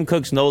 so Tim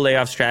Cook's no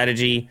layoff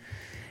strategy.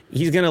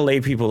 He's going to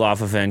lay people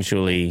off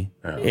eventually.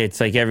 Yeah.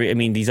 It's like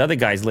these other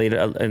guys laid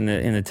in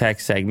the tech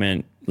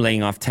segment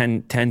laying off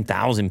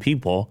 10,000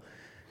 people.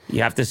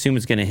 You have to assume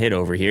it's going to hit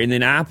over here. And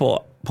then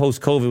Apple,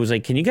 post-COVID, was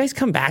like, can you guys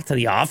come back to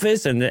the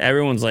office? And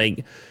everyone's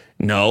like,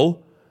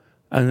 no.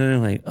 And then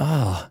they're like,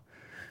 oh,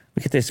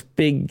 we get this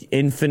big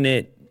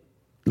infinite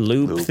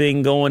loop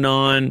thing going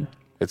on.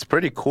 It's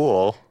pretty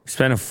cool.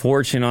 Spent a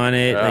fortune on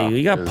it. Yeah, like,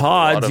 we got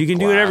pods. You can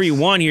do whatever you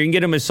want here. You can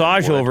get a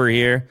massage over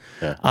here.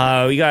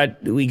 Yeah. We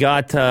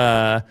got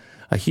a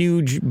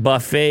huge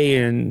buffet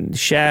and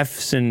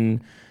chefs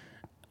and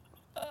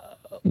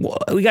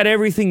we got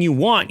everything you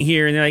want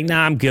here. And they're like,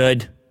 nah, I'm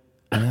good.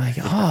 And they're like,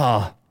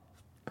 oh,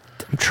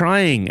 I'm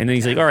trying. And then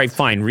he's like, all right,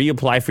 fine.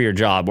 Reapply for your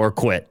job or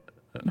quit.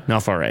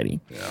 Enough already.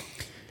 Yeah.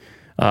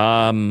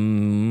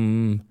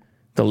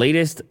 The The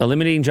latest,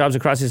 eliminating jobs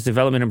across its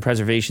development and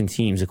preservation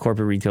teams, a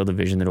corporate retail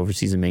division that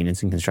oversees the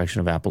maintenance and construction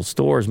of Apple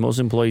stores. Most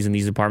employees in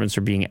these departments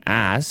are being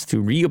asked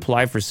to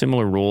reapply for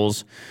similar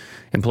roles.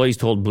 Employees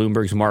told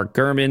Bloomberg's Mark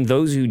Gurman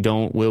those who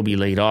don't will be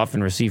laid off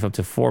and receive up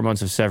to 4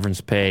 months of severance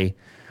pay,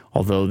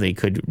 although they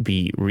could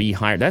be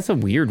rehired. That's a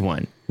weird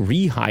one.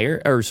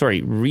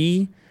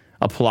 Reapply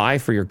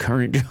for your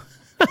current job.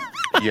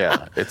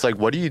 Yeah. It's like,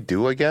 what do you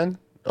do again?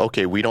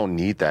 Okay, we don't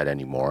need that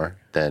anymore.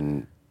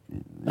 Then...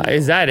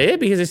 Is that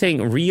it? Because they're saying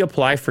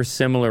reapply for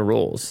similar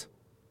roles.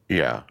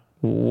 Yeah.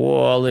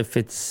 Well, if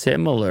it's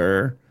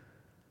similar,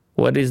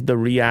 what is the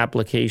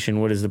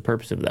reapplication? What is the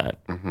purpose of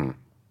that? Mm-hmm.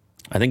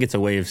 I think it's a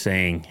way of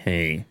saying,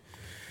 hey,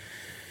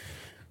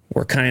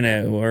 the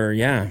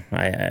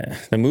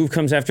move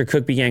comes after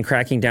Cook began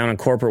cracking down on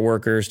corporate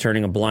workers,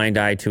 turning a blind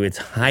eye to its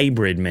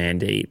hybrid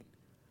mandate.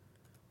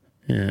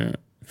 Yeah.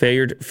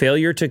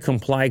 Failure to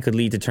comply could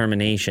lead to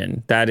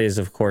termination. That is,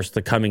 of course,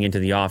 the coming into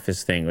the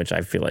office thing, which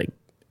I feel like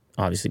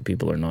obviously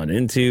people are not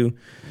into.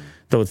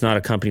 Though it's not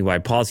a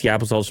company-wide policy,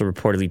 Apple's also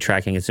reportedly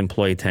tracking its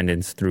employee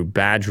attendance through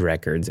badge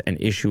records and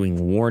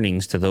issuing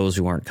warnings to those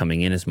who aren't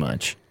coming in as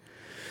much.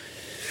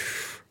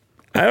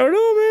 I don't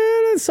know,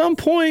 man. At some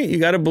point, you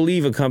got to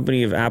believe a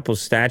company of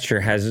Apple's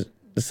stature has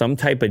some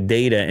type of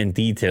data and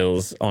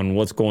details on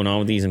what's going on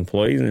with these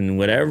employees, and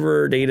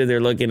whatever data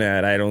they're looking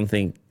at, I don't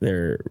think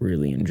they're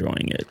really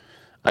enjoying it.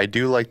 I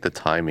do like the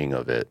timing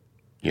of it,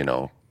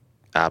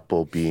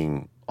 Apple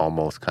being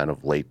almost kind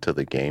of late to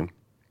the game,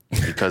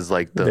 because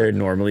they're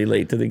normally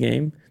late to the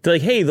game. They're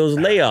like, hey, those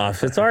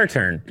layoffs, it's our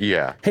turn.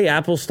 Yeah. Hey,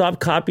 Apple, stop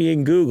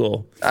copying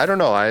Google. I don't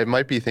know. I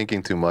might be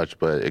thinking too much,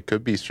 but it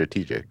could be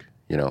strategic,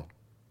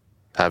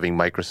 having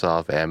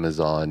Microsoft,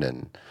 Amazon,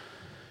 and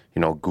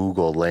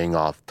Google laying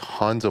off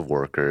tons of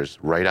workers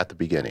right at the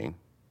beginning,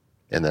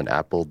 and then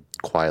Apple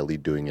quietly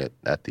doing it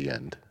at the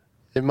end.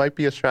 It might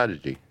be a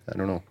strategy. I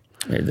don't know.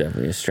 It's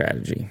definitely a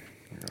strategy.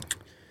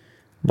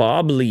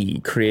 Bob Lee,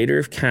 creator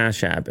of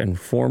Cash App and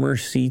former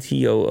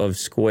CTO of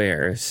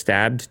Square,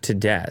 stabbed to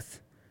death.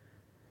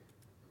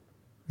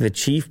 The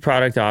chief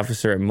product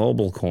officer at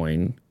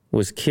MobileCoin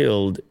was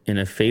killed in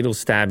a fatal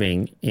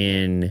stabbing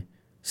in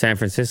San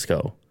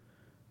Francisco.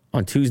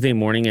 On Tuesday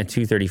morning at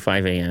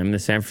 2:35 a.m., the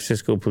San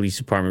Francisco Police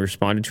Department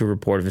responded to a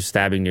report of a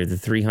stabbing near the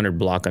 300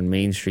 block on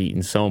Main Street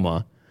in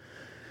Soma.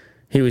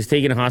 He was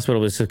taken to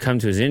hospital but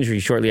succumbed to his injury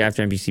shortly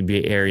after NBC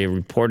Bay Area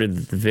reported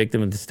that the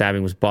victim of the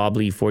stabbing was Bob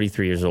Lee,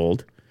 43 years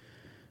old.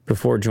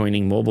 Before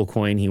joining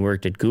MobileCoin, he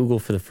worked at Google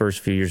for the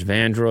first few years of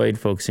Android,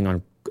 focusing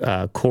on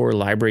core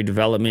library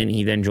development.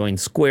 He then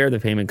joined Square, the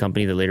payment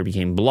company that later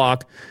became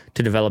Block,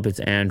 to develop its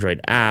Android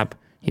app.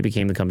 He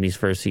became the company's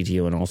first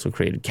CTO and also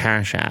created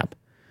Cash App.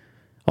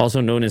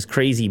 Also known as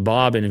Crazy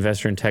Bob, an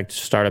investor in tech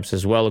startups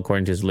as well,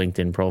 according to his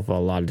LinkedIn profile,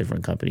 a lot of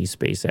different companies,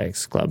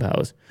 SpaceX,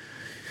 Clubhouse.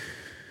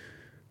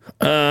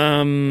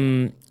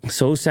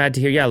 So sad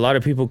to hear. Yeah, a lot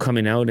of people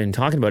coming out and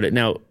talking about it.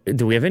 Now,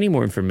 do we have any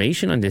more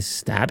information on this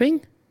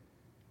stabbing?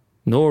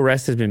 No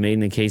arrest has been made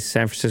in the case.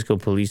 San Francisco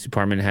Police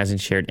Department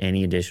hasn't shared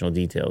any additional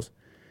details.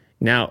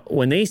 Now,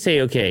 when they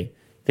say, okay,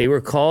 they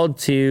were called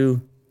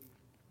to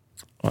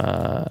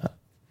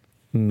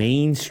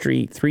Main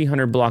Street,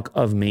 300 block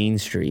of Main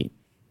Street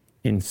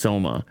in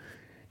Soma,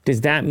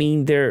 does that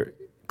mean they're...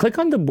 Click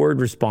on the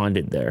word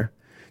responded there.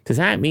 Does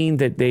that mean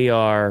that they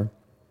are...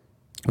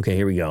 Okay,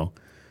 here we go.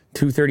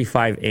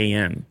 2:35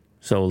 a.m.,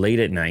 so late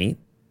at night.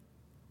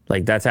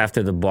 Like, that's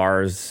after the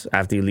bars,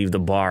 after you leave the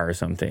bar or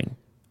something.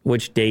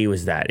 Which day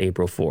was that?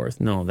 April 4th?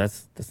 No,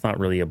 that's not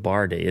really a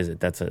bar day, is it?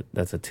 That's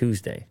a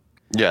Tuesday.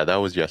 Yeah, that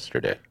was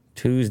yesterday.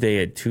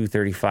 Tuesday at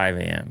 2:35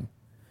 a.m.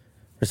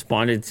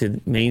 Responded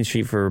to Main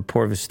Street for a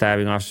report of a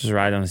stabbing. Officers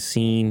arrived on the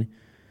scene.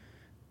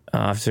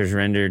 Officers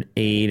rendered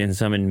aid and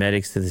summoned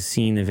medics to the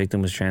scene. The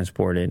victim was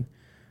transported.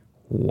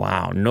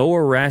 Wow. No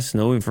arrests,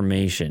 no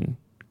information.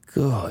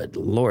 Good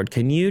Lord.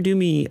 Can you do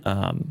me...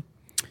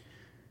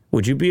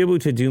 would you be able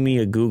to do me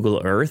a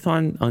Google Earth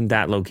on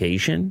that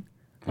location?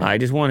 I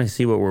just want to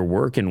see what we're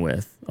working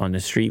with on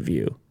the Street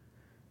View.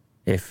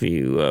 If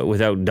you,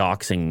 without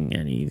doxing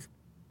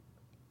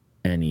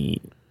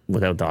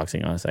without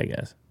doxing us, I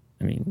guess.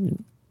 I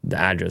mean, the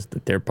address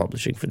that they're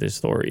publishing for this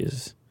story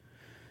is...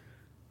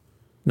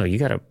 No, you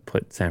got to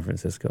put San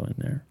Francisco in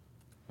there.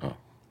 Oh.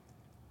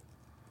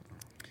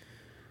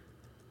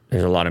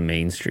 There's a lot of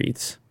main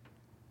streets.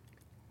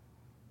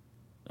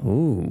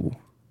 Ooh.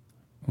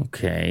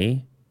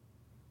 Okay.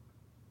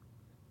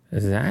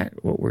 Is that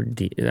what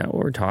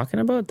we're talking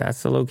about?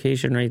 That's the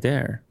location right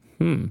there.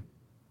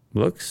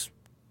 Looks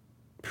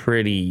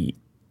pretty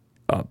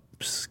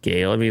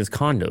upscale. I mean, it's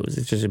condos.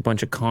 It's just a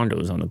bunch of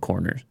condos on the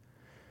corners.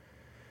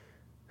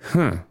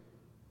 I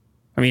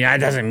mean, that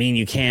doesn't mean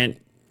you can't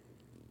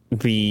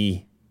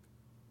be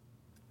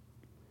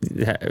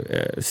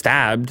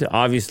stabbed,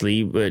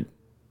 obviously, but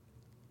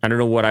I don't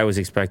know what I was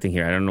expecting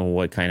here. I don't know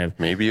what kind of...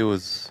 Maybe it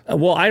was...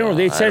 well, I don't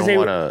know. It says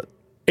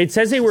it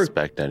says they were...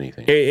 suspect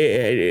anything.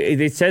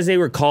 It says they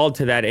were called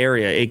to that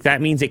area.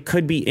 That means it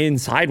could be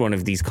inside one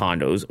of these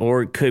condos,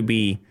 or it could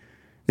be...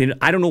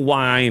 I don't know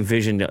why I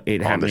envisioned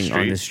it happening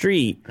on the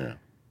street. Yeah.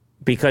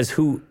 because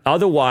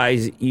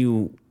otherwise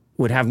you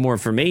would have more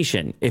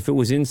information. If it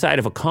was inside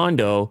of a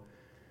condo,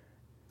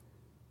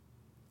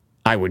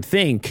 I would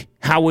think,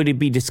 how would it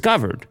be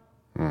discovered?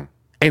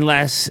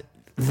 Unless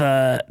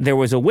there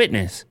was a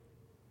witness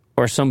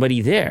or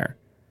somebody there.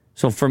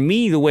 So for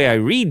me, the way I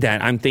read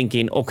that, I'm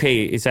thinking,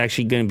 okay, it's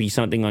actually going to be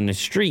something on the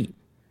street.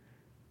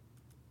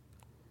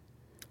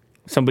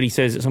 Somebody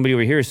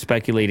over here is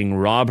speculating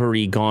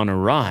robbery gone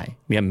awry.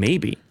 Yeah,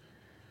 maybe.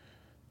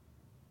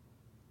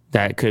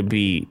 That could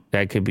be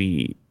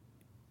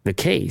the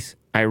case.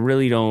 I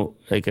really don't,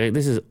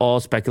 this is all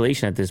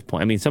speculation at this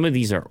point. I mean, some of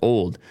these are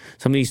old.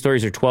 Some of these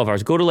stories are 12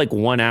 hours. Go to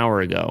 1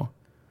 hour ago.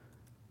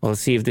 Well,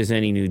 let's see if there's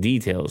any new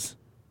details.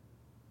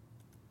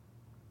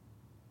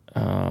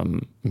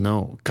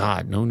 No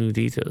new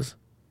details.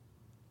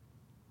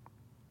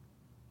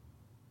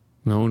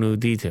 No new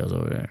details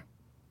over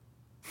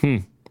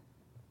there.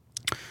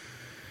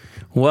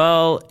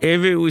 Well,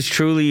 if it was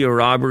truly a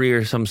robbery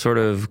or some sort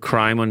of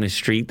crime on the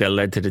street that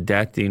led to the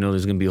death, there's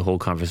going to be a whole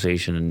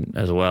conversation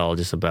as well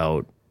just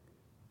about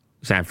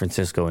San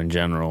Francisco in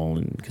general,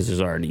 and because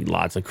there's already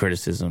lots of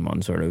criticism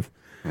on sort of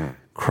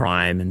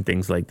crime and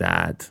things like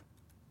that.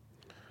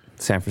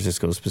 San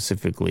Francisco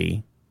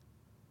specifically.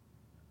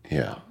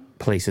 Yeah.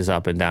 Places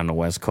up and down the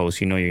West Coast,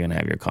 you're going to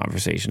have your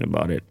conversation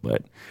about it.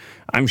 But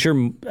I'm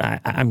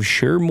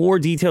sure more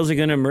details are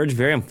going to emerge.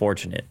 Very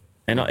unfortunate.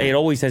 And it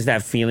always has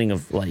that feeling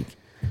of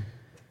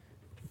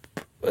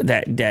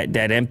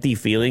that empty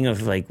feeling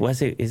of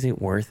is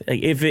it worth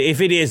it?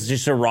 If it is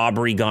just a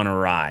robbery gone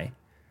awry.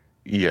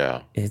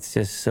 Yeah. It's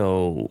just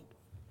so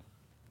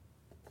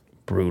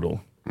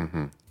brutal.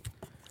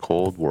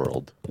 Cold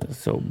world.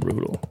 So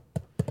brutal.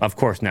 Of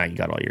course, now you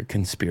got all your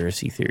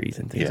conspiracy theories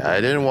and things. Yeah,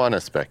 I didn't want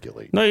to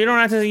speculate. No, you don't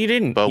have to. You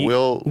didn't. But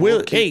Will,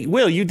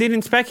 you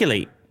didn't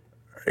speculate.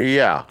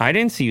 Yeah. I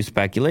didn't see you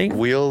speculate.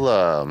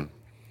 We'll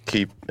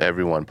keep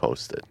everyone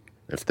posted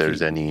if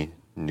there's any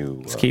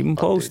new. Let's keep them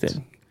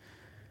posted.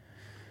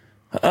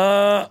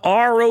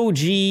 ROG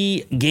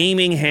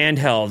gaming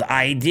handheld.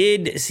 I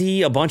did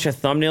see a bunch of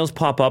thumbnails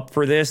pop up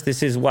for this.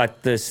 This is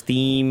what, the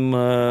Steam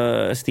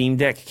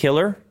Deck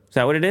killer? Is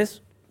that what it is?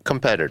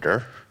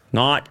 Competitor.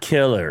 Not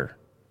killer.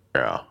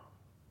 Yeah.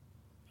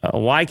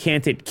 Why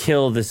can't it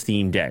kill the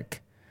Steam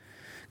Deck?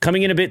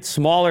 Coming in a bit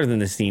smaller than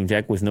the Steam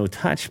Deck with no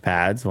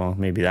touchpads. Well,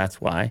 maybe that's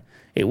why.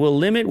 It will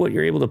limit what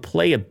you're able to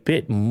play a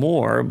bit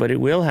more, but it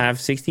will have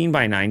 16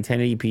 by 9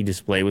 1080p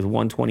display with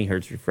 120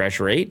 hertz refresh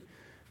rate.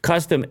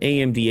 Custom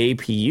AMD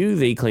APU,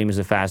 they claim is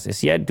the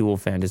fastest yet. Dual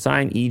fan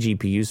design,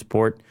 eGPU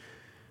support.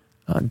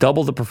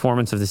 Double the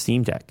performance of the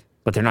Steam Deck.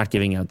 But they're not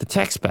giving out the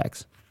tech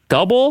specs.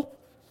 Double?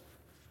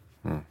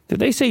 Did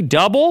they say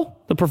double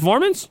the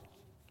performance?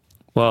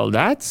 Well,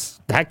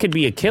 that could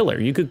be a killer.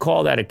 You could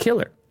call that a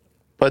killer.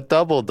 But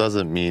double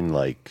doesn't mean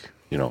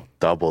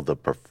double the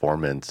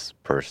performance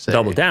per se.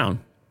 Double down.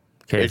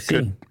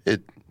 KFC.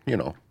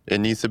 It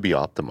needs to be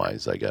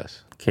optimized, I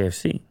guess.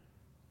 KFC.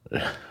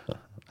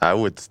 I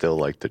would still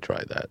like to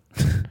try that.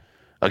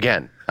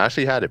 Again, I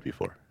actually had it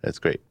before. It's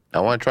great.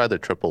 I want to try the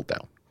triple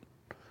down.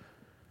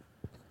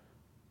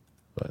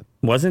 But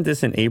wasn't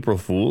this an April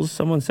Fool's,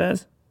 someone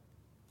says?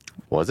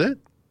 Was it?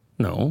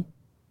 No.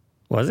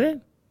 Was it?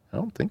 I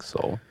don't think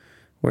so.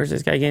 Where's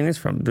this guy getting this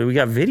from? We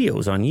got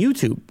videos on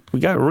YouTube. We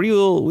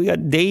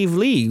got Dave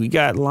Lee. We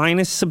got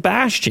Linus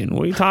Sebastian.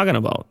 What are you talking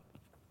about?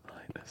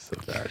 Linus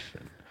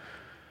Sebastian.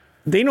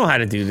 They know how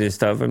to do this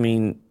stuff. I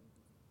mean,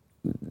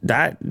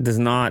 that does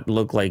not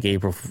look like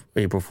April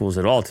Fool's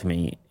at all to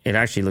me. It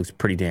actually looks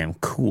pretty damn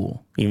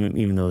cool,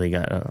 even though they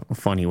got a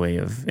funny way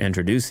of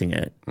introducing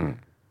it.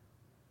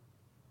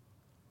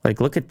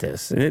 Look at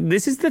this.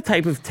 This is the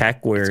type of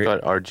tech where... It's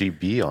got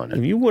RGB on it.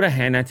 If you would have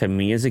handed that to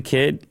me as a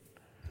kid,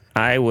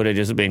 I would have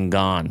just been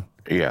gone.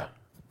 Yeah.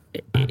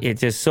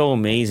 It's just so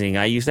amazing.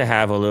 I used to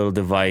have a little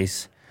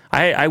device.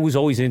 I was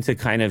always into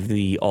kind of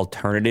the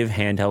alternative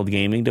handheld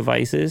gaming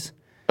devices.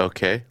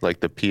 Okay,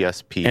 like the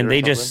PSP and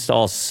they just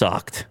all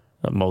sucked,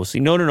 mostly.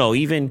 No,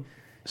 even...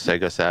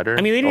 Sega Saturn?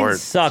 I mean, they didn't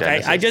suck.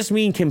 I just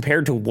mean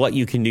compared to what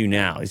you can do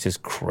now. It's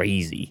just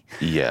crazy.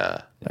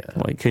 Yeah.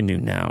 What you can do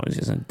now is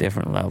just a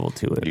different level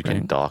to it. You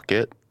can dock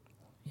it.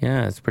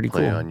 Yeah, it's pretty cool.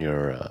 Play on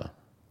your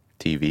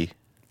TV.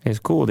 It's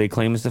cool. They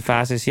claim it's the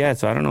fastest yet,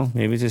 so I don't know.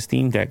 Maybe it's a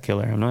Steam Deck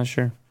killer. I'm not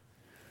sure.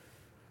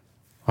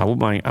 I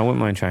wouldn't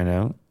mind trying it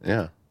out.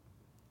 Yeah.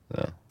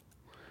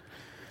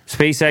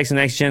 SpaceX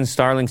next-gen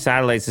Starlink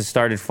satellites has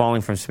started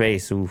falling from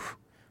space. Oof.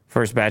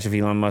 First batch of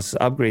Elon Musk's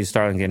upgraded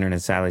Starlink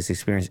internet satellites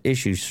experienced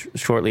issues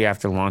shortly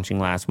after launching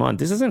last month.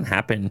 This doesn't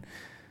happen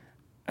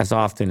as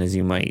often as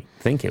you might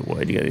think it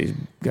would. You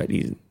got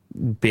these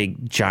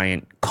big,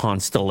 giant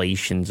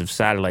constellations of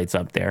satellites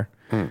up there.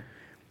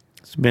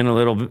 It's been a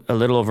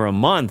little over a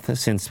month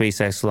since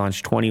SpaceX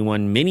launched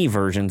 21 mini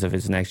versions of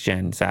its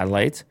next-gen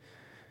satellites.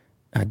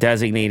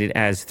 Designated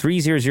as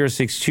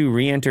 30062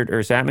 re-entered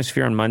Earth's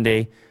atmosphere on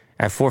Monday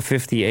at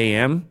 4:50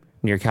 a.m.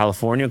 near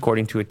California,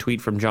 according to a tweet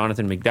from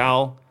Jonathan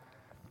McDowell,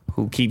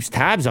 who keeps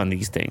tabs on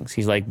these things.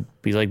 He's like,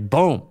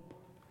 boom,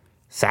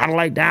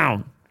 satellite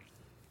down.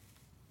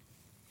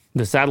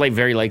 The satellite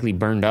very likely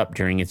burned up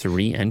during its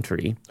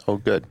re-entry. Oh,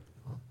 good.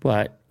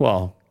 But,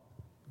 well,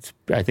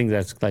 I think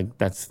that's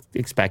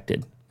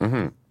expected.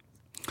 Mm-hmm.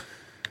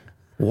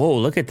 Whoa,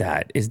 look at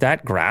that. Is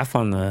that graph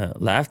on the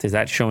left, is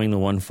that showing the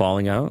one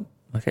falling out?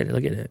 Look at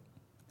it.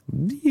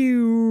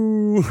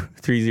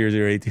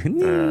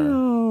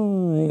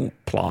 30082.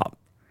 Plop.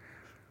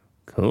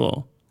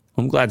 Cool.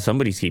 I'm glad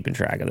somebody's keeping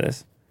track of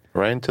this.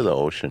 Right into the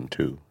ocean,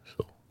 too.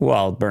 So.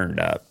 Well, burned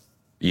up.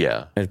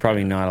 Yeah. There's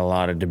probably not a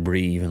lot of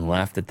debris even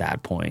left at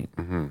that point.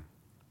 Mm-hmm.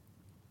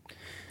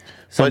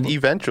 But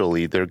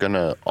eventually, they're going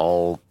to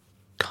all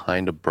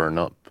kind of burn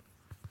up,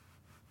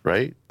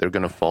 right? They're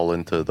going to fall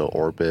into the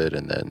orbit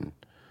and then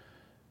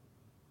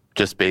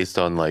just based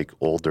on like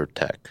older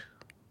tech.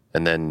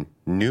 And then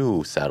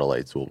new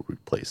satellites will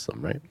replace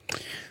them, right?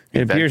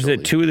 It appears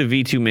that 2 of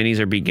the V2 minis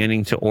are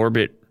beginning to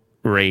orbit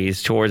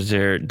raise towards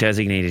their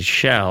designated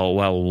shell,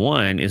 while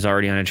 1 is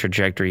already on a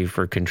trajectory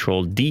for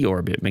controlled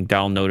deorbit.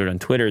 McDowell noted on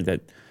Twitter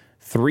that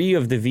 3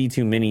 of the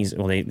V2 minis,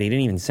 well, they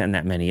didn't even send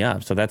that many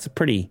up, so that's a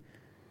pretty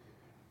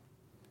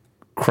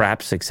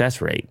crap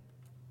success rate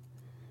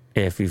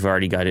if you've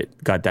already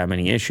got that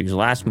many issues.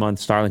 Last month,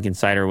 Starlink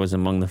Insider was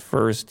among the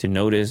first to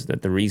notice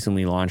that the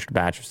recently launched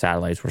batch of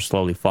satellites were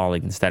slowly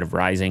falling instead of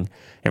rising.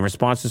 In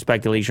response to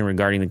speculation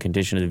regarding the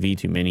condition of the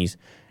V2 minis,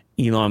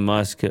 Elon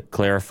Musk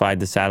clarified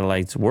the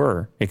satellites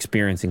were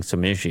experiencing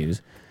some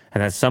issues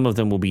and that some of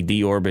them will be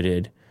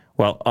deorbited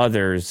while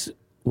others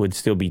would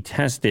still be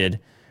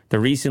tested. The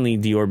recently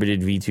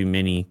deorbited V2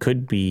 Mini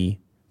could be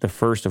the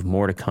first of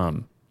more to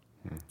come.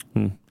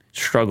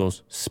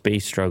 Struggles,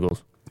 space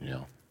struggles.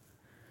 Yeah.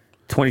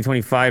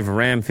 2025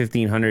 Ram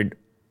 1500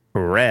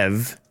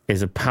 REV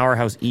is a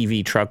powerhouse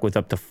EV truck with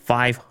up to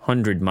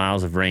 500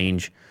 miles of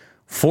range,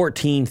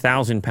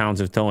 14,000 pounds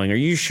of towing. Are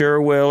you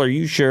sure, Will? Are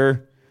you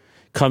sure?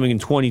 Coming in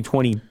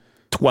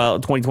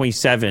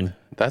 2027.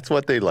 That's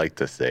what they like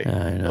to say.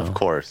 I know. Of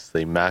course,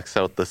 they max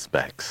out the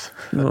specs.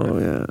 Oh,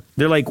 yeah.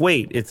 They're like,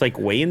 wait, it's like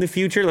way in the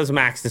future? Let's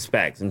max the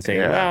specs and say,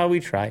 well, we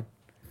tried.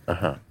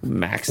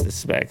 Max the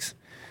specs.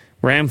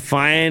 Ram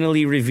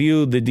finally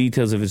revealed the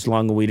details of its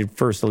long-awaited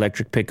first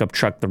electric pickup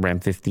truck, the Ram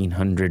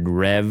 1500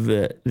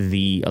 REV.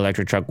 The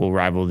electric truck will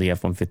rival the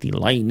F-150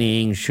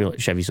 Lightning,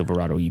 Chevy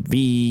Silverado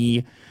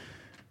EV.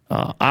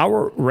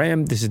 Our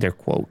Ram, this is their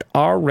quote,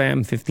 our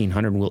Ram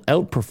 1500 will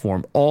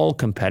outperform all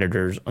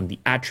competitors on the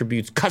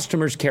attributes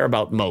customers care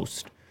about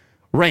most: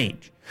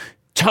 range,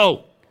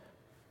 tow,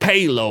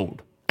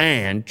 payload,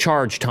 and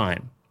charge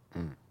time.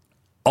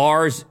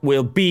 Ours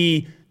will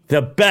be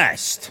the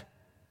best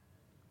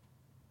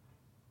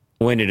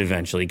when it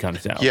eventually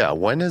comes out. Yeah,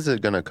 when is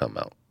it going to come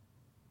out?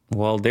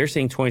 Well, they're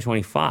saying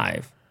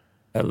 2025,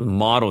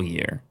 model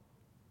year.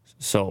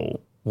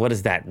 So what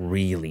does that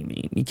really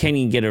mean? You can't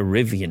even get a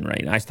Rivian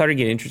right. I started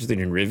getting interested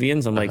in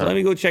Rivians. I'm like, let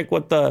me go check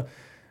what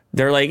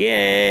they're like,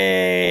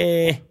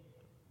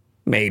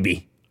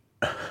 maybe.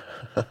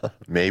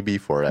 Maybe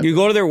forever. You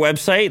go to their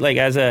website, like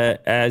as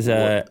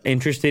a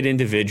interested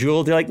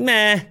individual, they're like,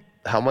 nah.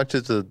 How much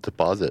is the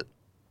deposit?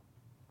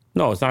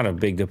 No, it's not a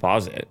big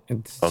deposit.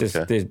 It's just,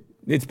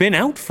 it's been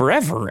out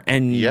forever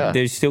and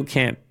they still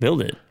can't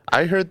build it.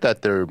 I heard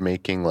that they're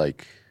making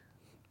like,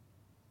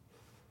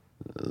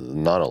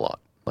 not a lot.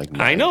 Like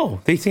I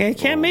know. They say I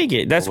can't make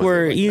it. That's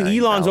where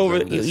Elon's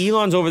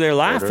over there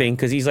laughing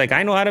because he's like,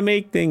 I know how to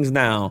make things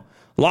now.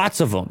 Lots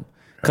of them.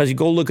 Because you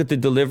go look at the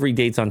delivery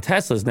dates on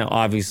Teslas. Now,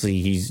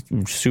 obviously, he's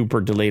super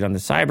delayed on the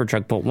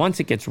Cybertruck, but once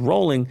it gets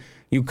rolling,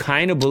 you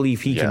kind of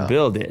believe he can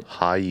build it.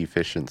 High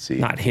efficiency.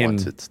 Not him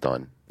once it's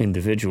done.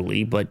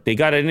 Individually, but they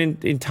got an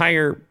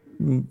entire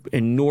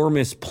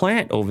enormous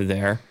plant over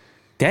there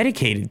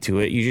dedicated to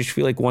it. You just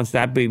feel like once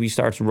that baby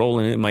starts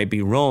rolling, it might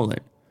be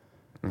rolling.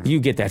 You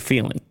get that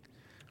feeling.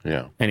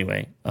 Yeah.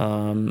 Anyway,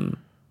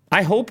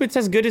 I hope it's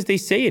as good as they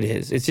say it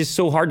is. It's just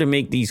so hard to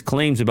make these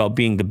claims about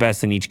being the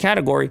best in each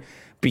category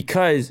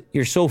because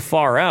you're so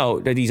far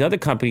out that these other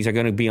companies are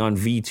going to be on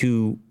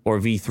V2 or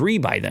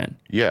V3 by then.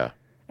 Yeah.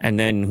 And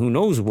then who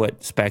knows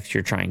what specs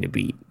you're trying to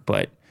beat.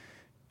 But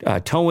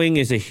towing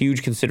is a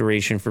huge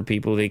consideration for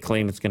people. They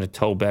claim it's going to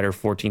tow better,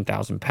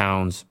 14,000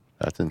 pounds.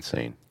 That's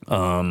insane.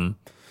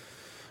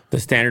 The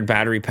standard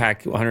battery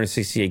pack,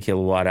 168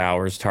 kilowatt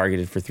hours,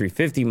 targeted for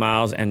 350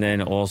 miles, and then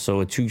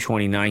also a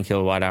 229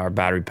 kilowatt hour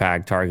battery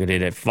pack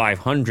targeted at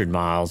 500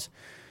 miles.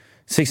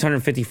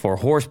 654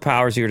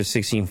 horsepower, 0 to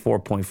 16,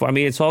 4.4. I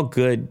mean, it's all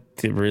good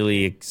to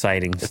really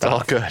exciting stuff. It's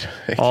all good.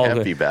 It all can't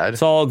good. be bad.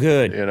 It's all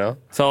good. You know?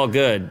 It's all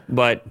good.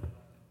 But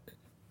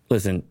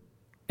listen,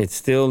 it's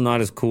still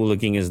not as cool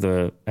looking as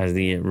the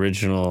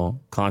original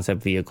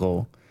concept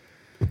vehicle.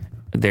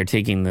 They're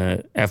taking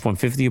the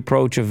F-150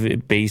 approach of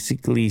it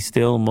basically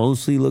still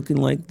mostly looking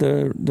like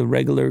the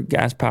regular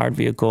gas-powered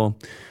vehicle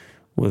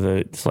with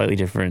a slightly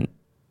different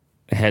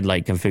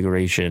headlight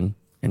configuration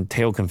and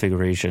tail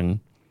configuration.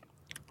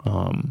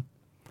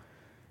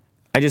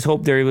 I just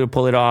hope they're able to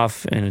pull it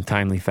off in a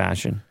timely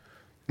fashion.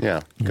 Yeah,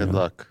 good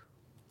luck.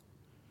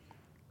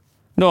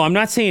 No, I'm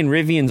not saying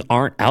Rivians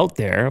aren't out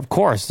there. Of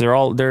course, they're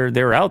out there.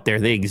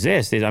 They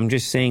exist. I'm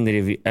just saying that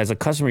if, as a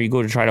customer, you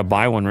go to try to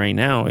buy one right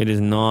now, it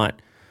is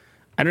not.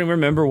 I don't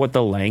remember what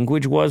the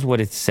language was, what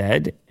it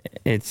said.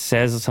 It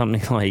says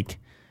something like,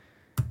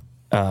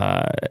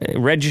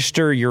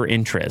 register your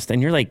interest.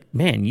 And you're like,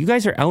 man, you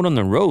guys are out on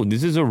the road.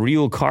 This is a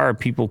real car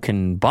people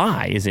can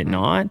buy, is it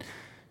not?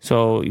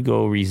 So you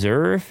go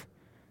reserve.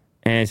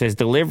 And it says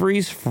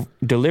deliveries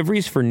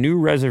for new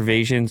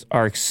reservations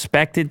are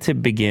expected to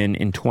begin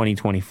in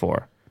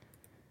 2024.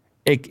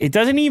 It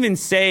doesn't even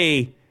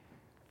say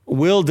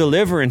will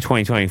deliver in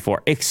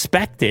 2024.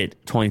 Expected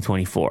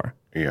 2024.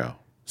 Yeah.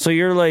 So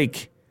you're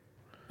like,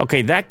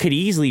 okay, that could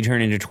easily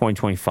turn into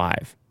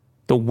 2025.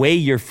 The way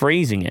you're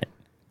phrasing it.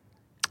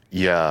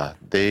 Yeah,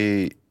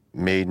 they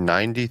made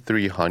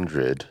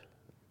 9,300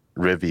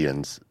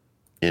 Rivians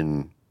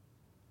in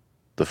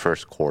the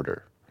first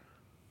quarter,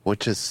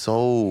 which is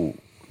so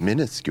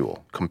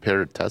minuscule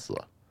compared to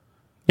Tesla.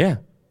 Yeah.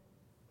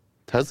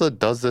 Tesla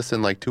does this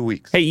in like 2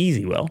 weeks. Hey,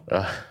 easy, Will.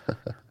 You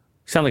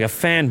sound like a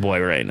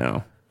fanboy right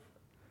now.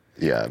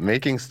 Yeah,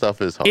 making stuff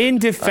is hard. In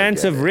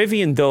defense of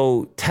Rivian,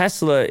 though,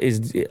 Tesla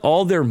is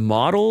all their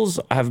models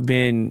have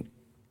been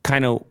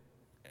kind of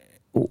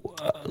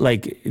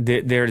like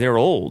they're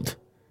old,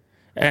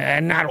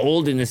 and not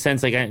old in the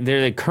sense like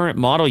they're the current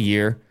model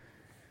year.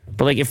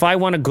 But like if I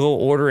want to go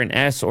order an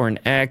S or an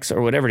X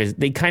or whatever it is,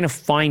 they kind of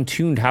fine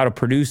tuned how to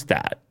produce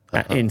that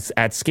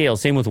at scale.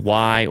 Same with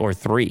Y or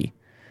 3.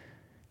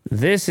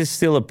 This is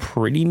still a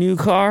pretty new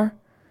car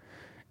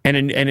and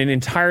an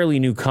entirely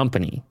new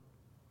company.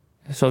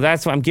 So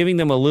that's why I'm giving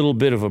them a little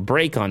bit of a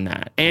break on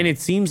that. And it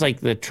seems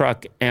like the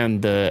truck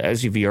and the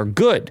SUV are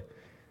good.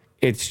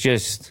 It's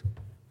just,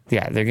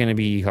 yeah, they're going to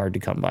be hard to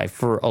come by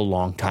for a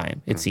long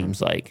time, it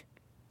seems like.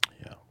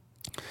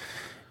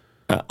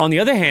 Yeah. On the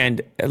other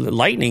hand,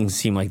 Lightnings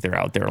seem like they're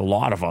out there, a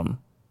lot of them.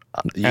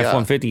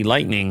 F-150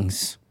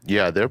 Lightnings.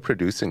 Yeah, they're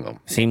producing them.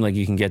 Seem like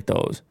you can get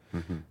those.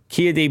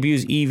 Kia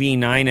debuts EV9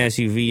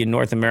 SUV in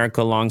North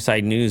America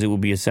alongside news it will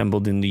be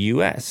assembled in the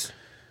U.S.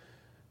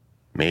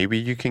 Maybe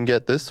you can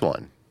get this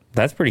one.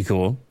 That's pretty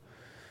cool.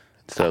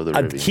 Instead of the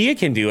Rivian. Kia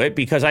can do it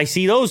because I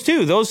see those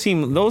too. Those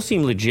seem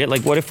legit.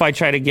 Like, what if I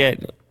try to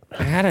get?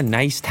 I had a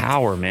nice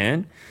tower,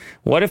 man.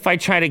 What if I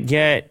try to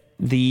get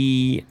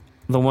the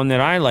one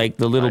that I like,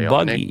 the little Ioniq?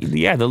 buggy?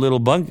 Yeah, the little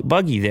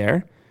buggy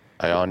there.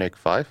 Ioniq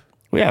 5?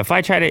 Yeah, if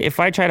I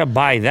try to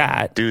buy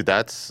that, dude,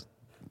 that's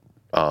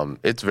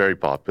it's very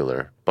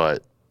popular,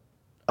 but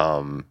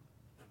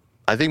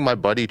I think my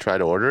buddy tried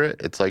to order it.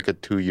 It's like a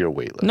 2-year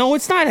wait list. No,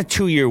 it's not a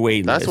 2-year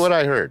wait list. That's what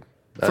I heard.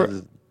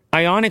 For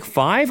Ioniq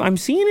 5, I'm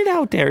seeing it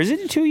out there. Is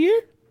it a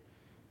 2-year?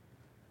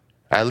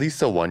 At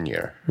least a 1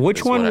 year.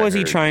 Which one was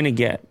he trying to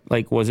get?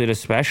 Like, was it a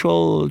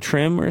special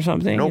trim or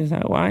something? Nope. Is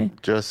that why?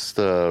 Just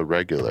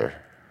regular.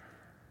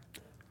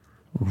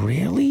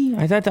 Really?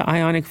 I thought the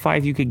Ioniq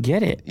 5, you could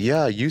get it.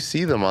 Yeah, you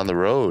see them on the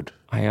road.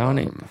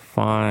 Ioniq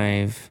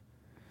 5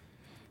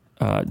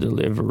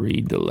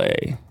 delivery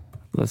delay.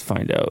 Let's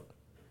find out.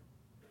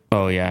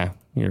 Oh, yeah,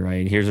 you're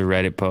right. Here's a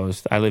Reddit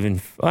post. I live in...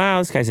 Wow,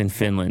 this guy's in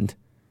Finland.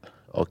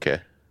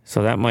 Okay.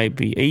 So that might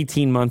be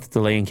 18-month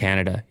delay in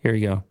Canada. Here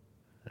you go.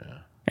 Yeah.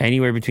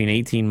 Anywhere between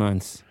 18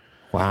 months.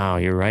 Wow,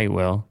 you're right,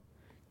 Will.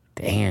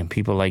 Damn,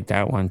 people like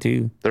that one,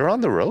 too. They're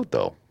on the road,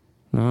 though.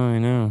 No, I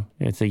know.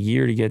 It's a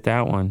year to get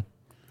that one.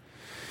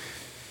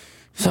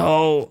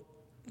 So,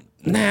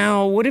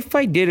 now, what if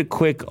I did a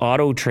quick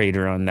auto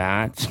trader on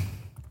that?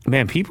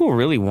 Man, people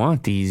really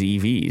want these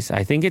EVs.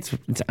 I think it's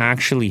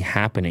actually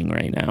happening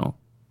right now,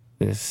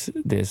 this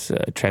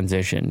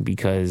transition,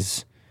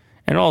 because...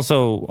 And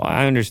also,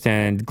 I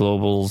understand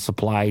global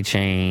supply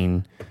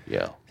chain.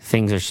 Yeah.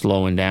 Things are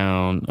slowing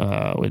down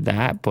with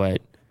that,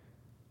 but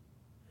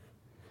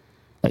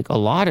like a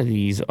lot of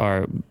these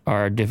are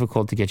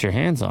difficult to get your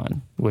hands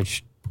on,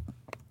 which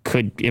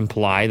could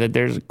imply that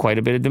there's quite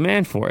a bit of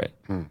demand for it.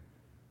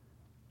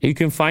 You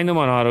can find them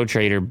on Auto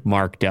Trader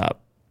marked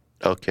up.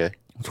 Okay.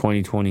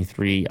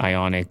 2023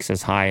 Ioniqs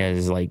as high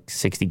as like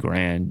 60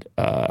 grand.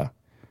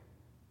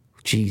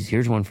 Geez,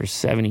 here's one for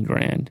 70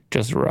 grand.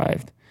 Just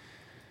arrived.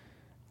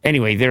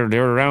 Anyway, they're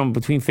around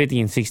between 50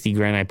 and 60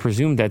 grand. I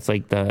presume that's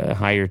like the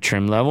higher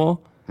trim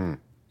level.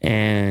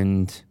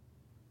 And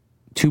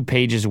 2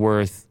 pages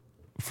worth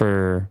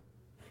for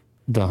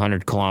the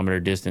 100-kilometer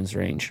distance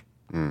range.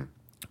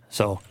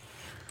 So,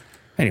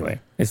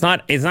 anyway, it's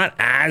not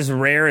as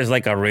rare as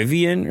like a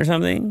Rivian or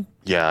something.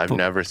 Yeah, I've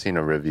never seen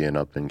a Rivian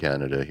up in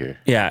Canada here.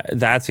 Yeah,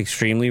 that's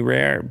extremely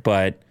rare,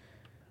 but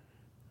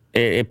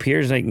it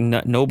appears like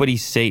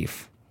nobody's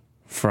safe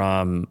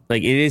from,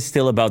 like, it is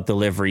still about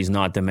deliveries,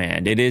 not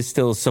demand. It is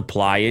still a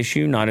supply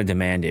issue, not a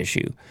demand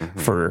issue.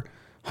 For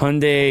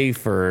Hyundai,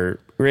 for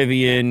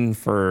Rivian,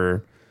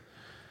 for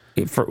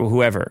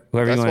whoever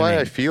That's you why name.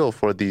 I feel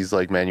for these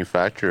like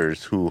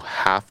manufacturers who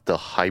have to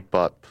hype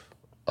up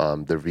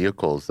their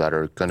vehicles that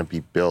are going to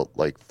be built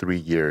like 3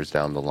 years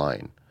down the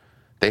line.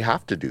 They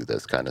have to do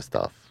this kind of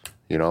stuff,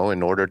 you know,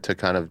 in order to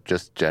kind of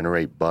just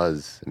generate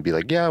buzz and be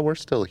like, yeah, we're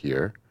still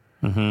here.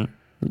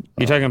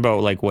 You're talking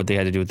about like what they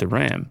had to do with the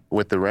Ram.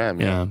 With the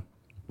Ram, yeah.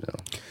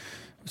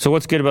 So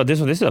what's good about this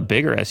one? This is a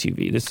bigger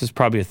SUV. This is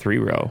probably a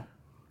 3-row.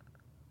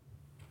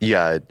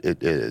 Yeah,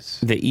 it is.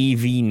 The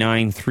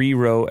EV9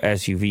 3-row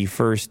SUV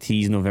first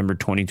teased November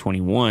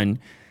 2021.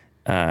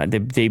 They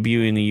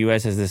debut in the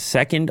U.S. as the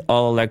second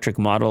all-electric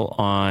model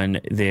on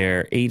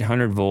their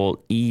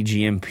 800-volt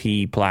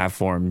eGMP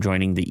platform,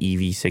 joining the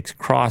EV6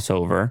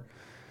 crossover.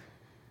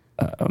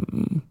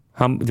 Do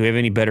we have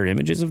any better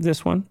images of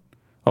this one?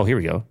 Oh, here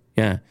we go.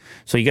 Yeah.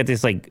 So you got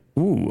this like,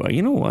 ooh,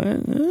 you know what?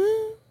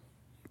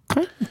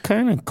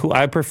 Kind of cool.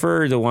 I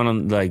prefer the one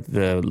on like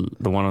the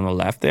one on the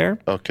left there.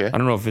 Okay. I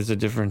don't know if it's a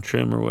different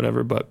trim or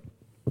whatever, but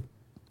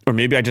or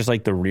maybe I just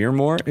like the rear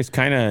more. It's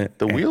kind of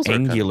the wheels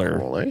angular. Are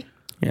kind of cool, eh?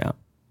 Yeah.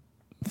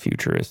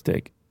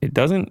 Futuristic. It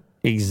doesn't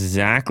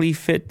exactly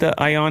fit the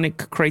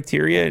Ionic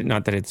criteria,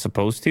 not that it's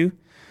supposed to,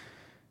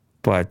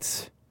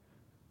 but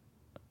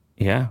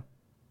yeah,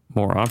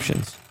 more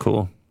options.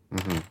 Cool.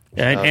 Mm-hmm.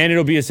 And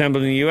it'll be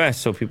assembled in the U.S.,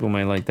 so people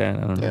might like that.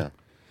 I don't know. Yeah.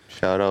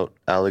 Shout out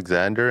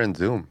Alexander and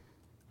Zoom.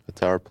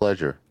 It's our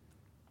pleasure.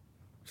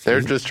 They're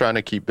just trying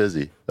to keep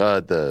busy.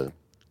 The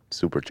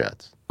super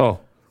chats. Oh.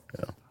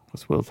 Yeah.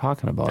 What's Will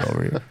talking about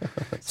over here?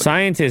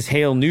 Scientists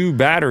hail new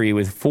battery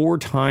with 4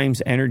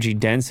 times energy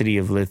density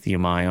of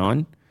lithium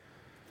ion.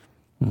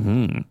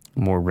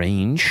 More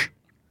range.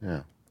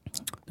 Yeah.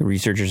 The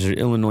researchers at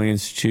Illinois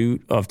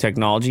Institute of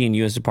Technology and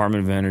U.S.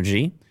 Department of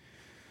Energy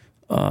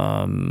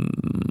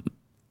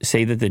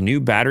say that the new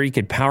battery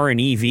could power an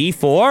EV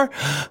for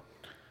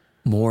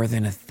more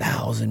than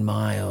 1,000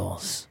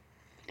 miles,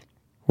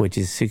 which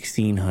is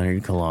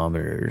 1,600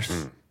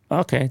 kilometers.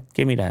 Okay,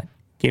 give me that.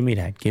 Give me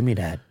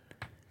that.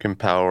 Can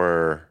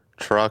power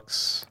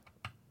trucks,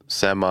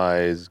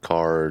 semis,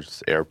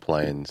 cars,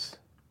 airplanes.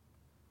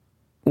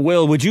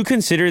 Will, would you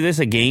consider this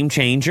a game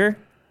changer?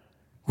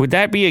 Would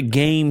that be a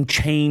game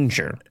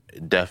changer?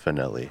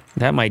 Definitely.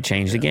 That might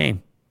change the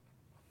game.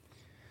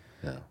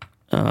 Yeah.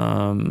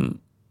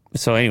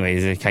 So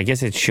anyways, I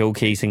guess it's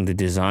showcasing the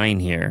design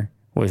here.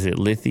 Was it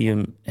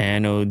lithium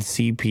anode,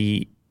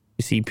 CPE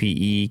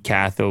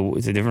cathode?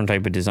 It's a different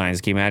type of design.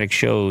 Schematic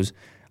shows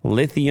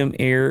lithium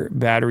air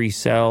battery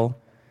cell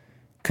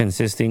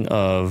consisting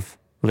of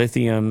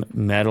lithium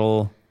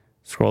metal,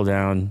 scroll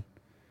down,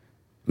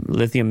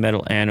 lithium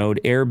metal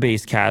anode,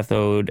 air-based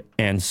cathode,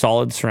 and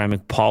solid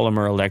ceramic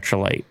polymer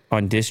electrolyte.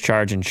 On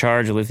discharge and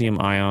charge, lithium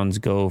ions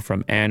go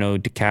from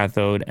anode to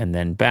cathode and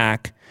then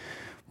back.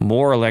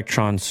 More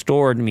electrons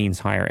stored means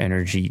higher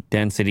energy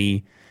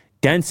density.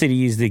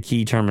 Density is the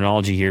key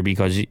terminology here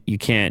because you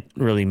can't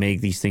really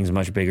make these things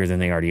much bigger than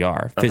they already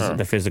are.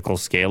 The physical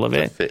scale of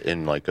it. Fit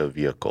in like a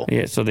vehicle.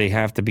 Yeah, so they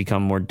have to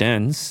become more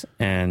dense,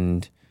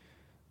 and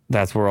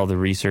that's where all the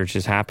research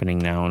is happening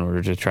now in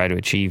order to try to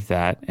achieve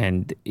that.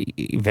 And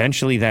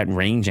eventually that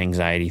range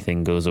anxiety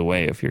thing goes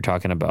away if you're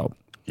talking about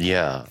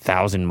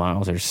 1,000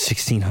 miles or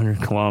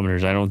 1,600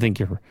 kilometers. I don't think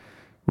you're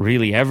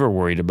really ever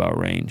worried about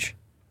range.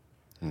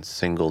 And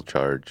single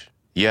charge.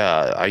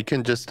 Yeah, I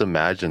can just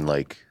imagine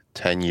like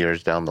 10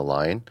 years down the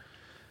line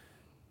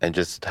and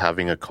just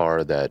having a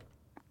car that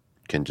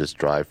can just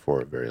drive for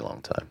a very long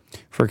time.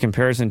 For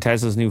comparison,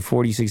 Tesla's new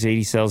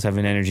 4680 cells have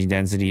an energy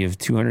density of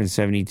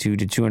 272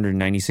 to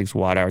 296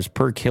 watt hours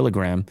per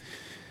kilogram,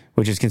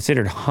 which is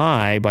considered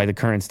high by the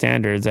current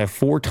standards. At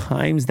 4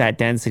 times that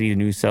density, the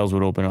new cells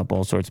would open up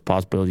all sorts of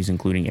possibilities,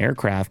 including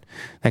aircraft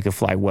that could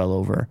fly well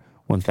over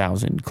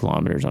 1,000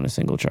 kilometers on a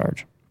single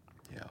charge.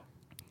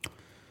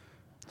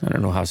 I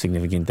don't know how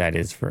significant that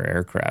is for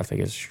aircraft. I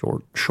guess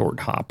short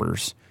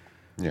hoppers.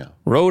 Yeah.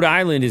 Rhode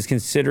Island is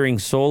considering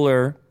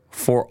solar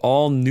for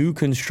all new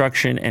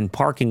construction and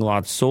parking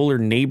lots. Solar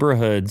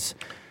neighborhoods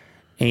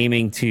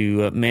aiming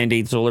to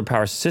mandate solar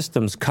power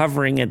systems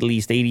covering at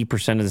least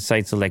 80% of the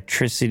site's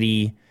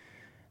electricity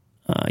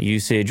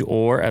usage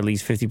or at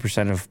least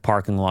 50% of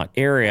parking lot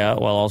area,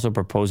 while also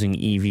proposing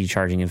EV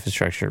charging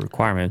infrastructure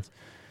requirements.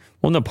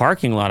 Well, in the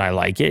parking lot, I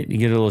like it. You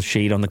get a little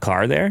shade on the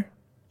car there.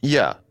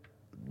 Yeah.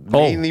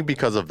 Mainly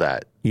because of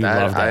that.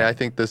 Love that. I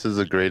think this is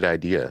a great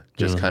idea.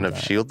 Just kind of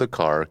shield the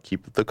car,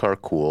 keep the car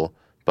cool,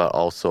 but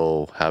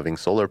also having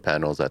solar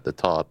panels at the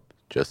top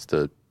just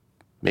to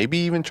maybe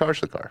even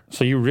charge the car.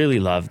 So you really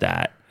love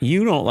that.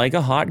 You don't like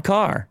a hot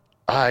car.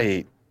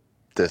 I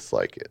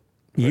dislike it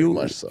very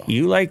much so.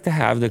 You like to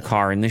have the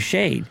car in the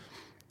shade.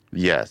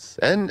 Yes.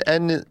 And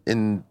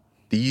in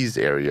these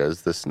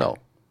areas, the snow.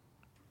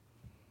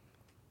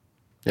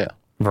 Yeah.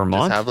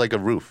 Vermont? Just have like a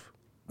roof.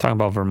 Talking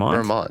about Vermont?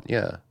 Vermont,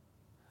 yeah.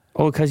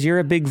 Oh, because you're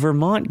a big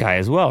Vermont guy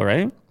as well,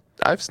 right?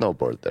 I've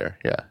snowboarded there,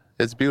 yeah.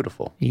 It's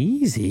beautiful.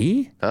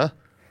 Easy. Huh?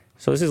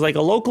 So this is like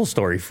a local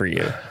story for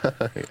you.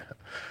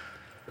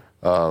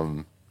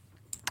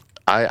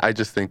 I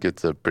just think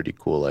it's a pretty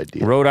cool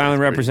idea. Rhode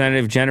Island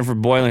Representative Jennifer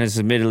Boylan has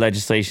submitted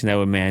legislation that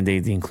would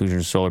mandate the inclusion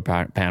of solar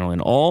panel in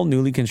all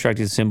newly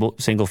constructed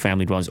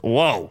single-family dwellings.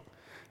 Whoa.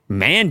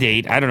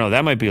 Mandate? I don't know.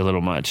 That might be a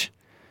little much.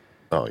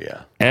 Oh,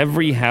 yeah.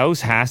 Every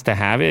house has to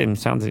have it. And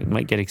sounds like it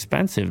might get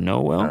expensive.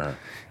 No, well,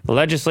 the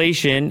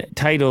legislation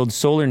titled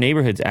Solar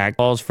Neighborhoods Act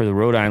calls for the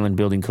Rhode Island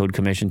Building Code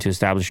Commission to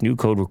establish new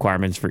code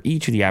requirements for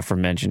each of the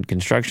aforementioned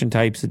construction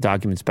types. The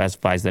document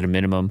specifies that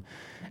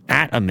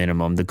at a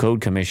minimum, the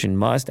Code Commission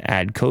must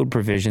add code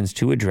provisions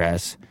to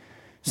address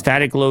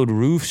static load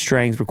roof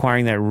strength,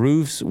 requiring that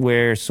roofs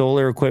where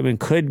solar equipment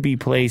could be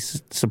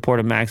placed support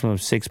a maximum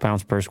of 6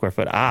 pounds per square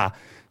foot.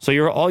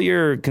 So all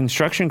your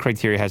construction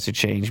criteria has to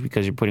change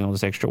because you're putting all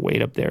this extra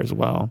weight up there as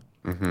well.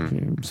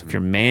 Mm-hmm. So if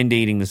you're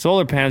mandating the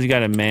solar panels, you got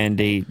to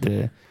mandate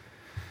the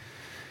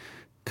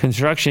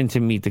construction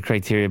to meet the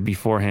criteria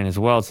beforehand as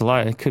well.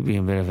 It could be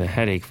a bit of a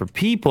headache for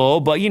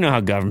people, but you know how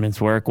governments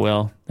work,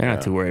 Will. They're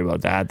not too worried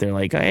about that. They're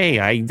like, hey,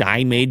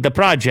 I made the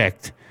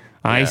project.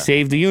 I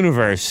saved the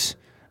universe,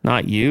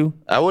 not you.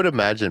 I would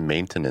imagine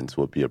maintenance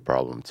would be a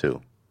problem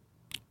too.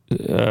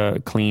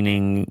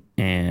 Cleaning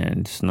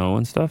and snow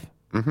and stuff.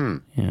 Mm-hmm.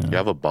 Yeah. You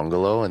have a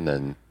bungalow and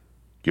then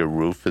your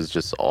roof is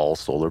just all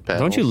solar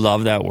panels. Don't you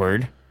love that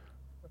word?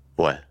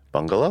 What?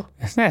 Bungalow?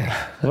 Isn't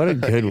that what a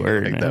good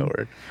word, like man. that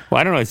word.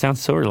 Well, I don't know. It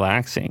sounds so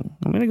relaxing.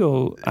 I'm gonna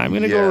go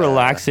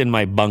relax in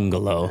my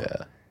bungalow.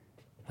 Yeah.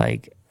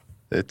 Like,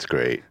 it's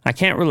great. I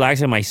can't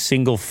relax in my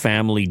single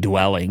family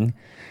dwelling,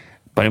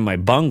 but in my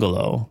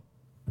bungalow,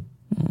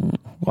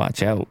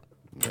 watch out.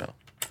 Yeah.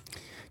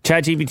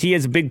 ChatGPT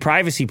has a big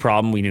privacy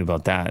problem. We knew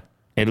about that.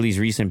 Italy's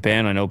recent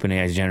ban on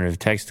OpenAI's generative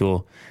text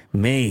tool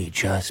may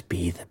just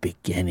be the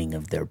beginning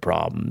of their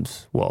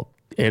problems. Well,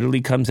 Italy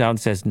comes out and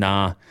says,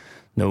 nah,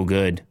 no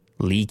good.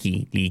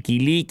 Leaky.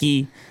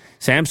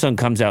 Samsung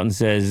comes out and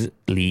says,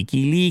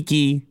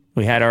 leaky.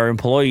 We had our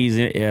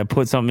employees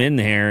put something in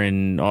there,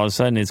 and all of a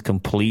sudden it's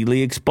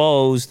completely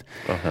exposed.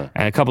 And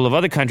a couple of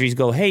other countries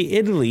go, hey,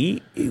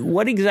 Italy,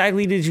 what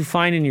exactly did you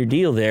find in your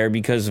deal there?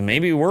 Because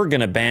maybe we're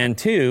going to ban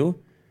too.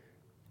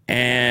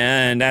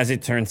 And as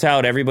it turns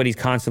out, everybody's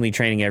constantly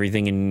training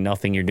everything, and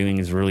nothing you're doing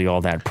is really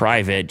all that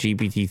private.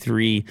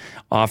 GPT-3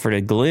 offered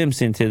a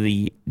glimpse into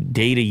the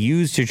data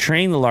used to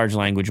train the large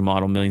language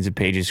model. Millions of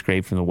pages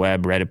scraped from the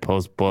web, Reddit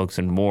posts, books,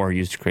 and more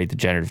used to create the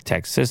generative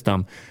text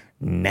system.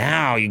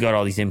 Now you got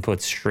all these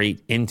inputs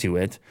straight into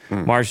it.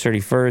 March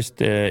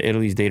 31st,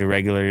 Italy's data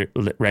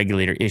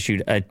regulator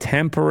issued a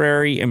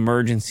temporary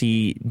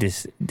emergency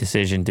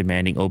decision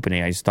demanding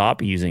OpenAI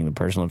stop using the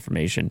personal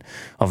information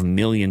of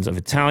millions of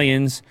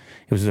Italians.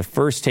 It was the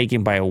first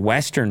taken by a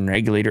Western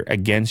regulator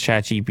against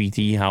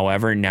ChatGPT.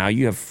 However, now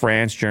you have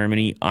France,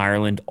 Germany,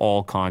 Ireland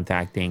all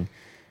contacting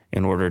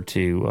in order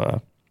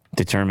to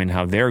determine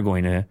how they're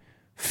going to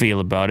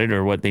feel about it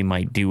or what they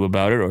might do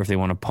about it, or if they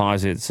want to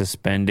pause it,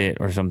 suspend it,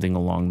 or something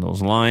along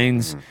those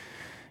lines.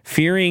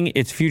 Fearing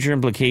its future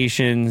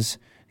implications,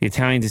 the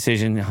Italian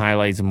decision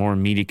highlights more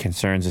immediate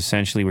concerns.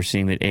 Essentially, we're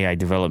seeing that AI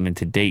development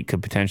to date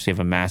could potentially have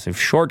a massive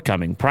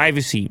shortcoming.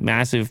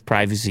 Massive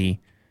privacy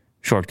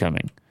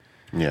shortcoming.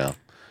 Yeah.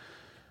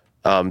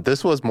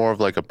 This was more of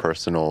like a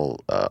personal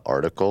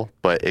article,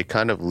 but it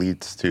kind of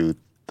leads to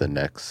the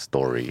next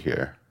story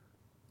here.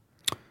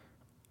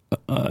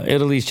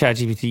 Italy's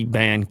ChatGPT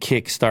ban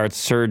kickstarts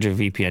surge of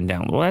VPN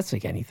download. Well, that's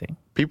like anything.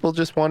 People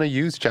just want to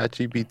use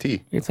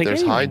ChatGPT. It's like there's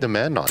anything. high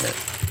demand on it.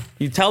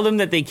 You tell them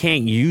that they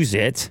can't use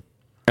it,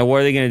 and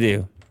what are they going to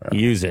do?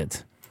 Use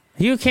it.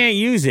 You can't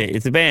use it.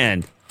 It's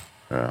banned.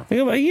 Yeah.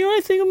 Think about, I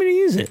think I'm going to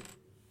use it.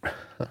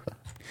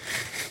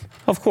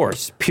 Of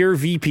course, Pure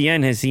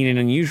VPN has seen an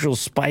unusual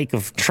spike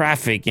of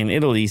traffic in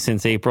Italy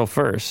since April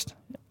 1st.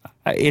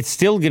 It's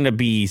still going to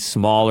be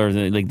smaller.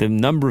 Like the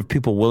number of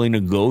people willing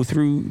to go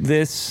through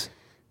this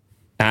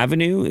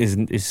avenue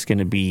is going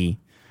to be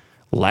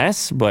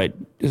less, but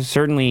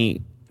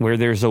certainly where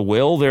there's a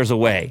will, there's a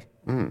way.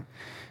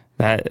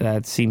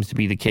 That seems to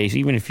be the case.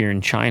 Even if you're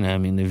in China, I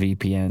mean, the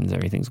VPNs,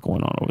 everything's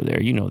going on over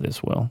there. You know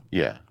this, Will.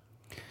 Yeah.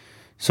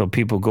 So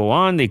people go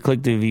on, they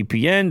click the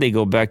VPN, they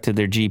go back to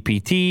their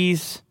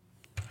GPTs,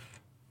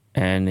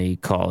 and they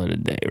call it a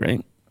day,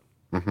 right?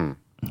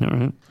 Mm-hmm. All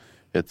right.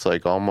 It's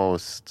like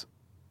almost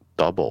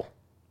double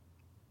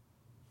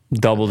the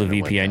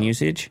VPN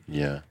usage?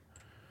 Yeah.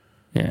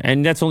 Yeah,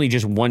 and that's only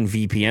just one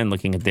VPN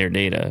looking at their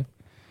data.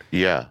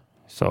 Yeah.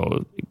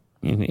 So,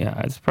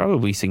 yeah, it's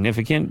probably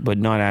significant, but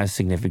not as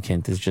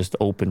significant as just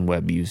open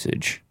web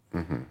usage.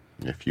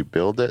 If you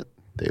build it,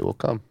 they will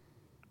come.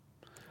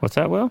 What's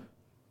that, Will?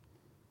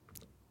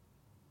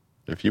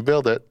 If you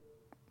build it,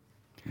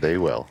 they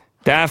will.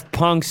 Daft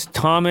Punk's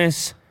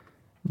Thomas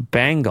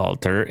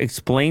Bangalter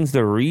explains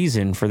the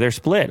reason for their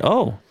split.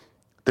 Oh.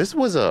 This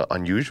was an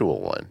unusual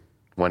one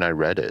when I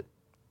read it.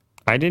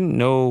 I didn't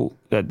know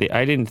that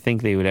I didn't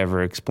think they would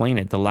ever explain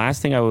it. The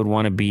last thing I would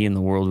want to be in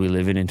the world we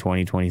live in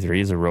 2023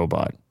 is a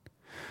robot.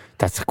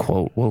 That's a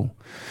quote. Whoa.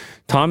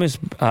 Thomas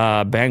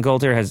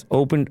Bangalter has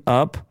opened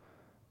up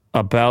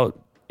about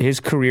his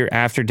career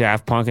after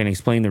Daft Punk and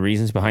explained the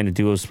reasons behind the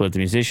duo split. The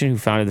musician who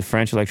founded the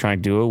French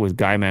electronic duo with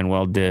Guy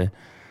Manuel de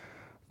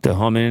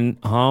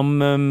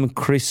Homem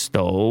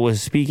Cristo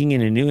was speaking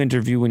in a new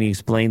interview when he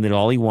explained that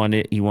all he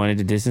wanted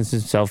to distance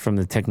himself from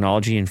the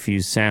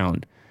technology-infused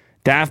sound.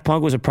 Daft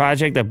Punk was a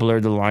project that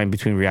blurred the line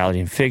between reality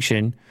and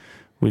fiction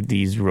with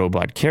these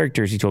robot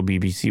characters. He told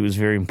BBC it was a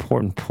very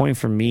important point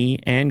for me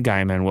and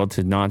Guy Manuel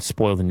to not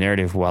spoil the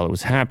narrative while it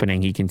was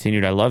happening. He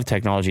continued, I love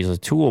technology as a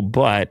tool,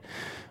 but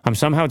I'm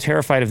somehow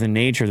terrified of the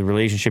nature of the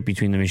relationship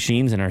between the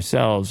machines and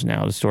ourselves.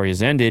 Now the story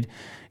has ended.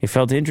 It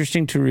felt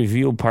interesting to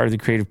reveal part of the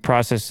creative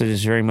process that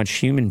is very much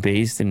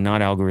human-based and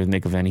not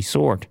algorithmic of any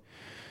sort.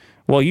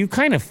 Well, you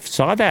kind of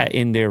saw that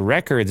in their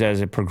records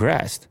as it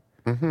progressed.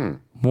 Mm-hmm.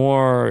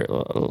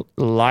 More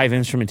live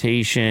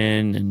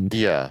instrumentation and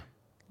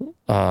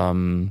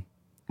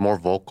more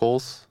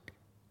vocals,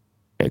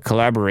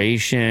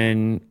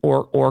 collaboration,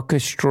 or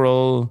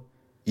orchestral.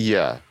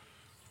 Yeah.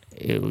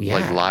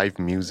 Like live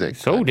music.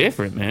 So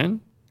different,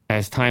 man,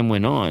 as time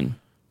went on.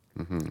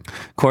 Mm-hmm.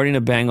 According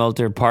to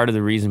Bangalter, part of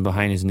the reason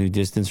behind his new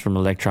distance from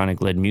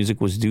electronic-led music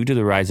was due to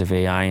the rise of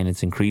AI and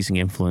its increasing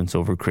influence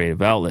over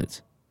creative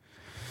outlets.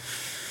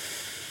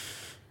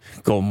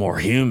 Go more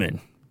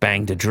human.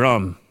 Bang the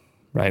drum.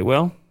 Right,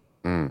 Will?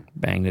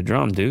 Bang the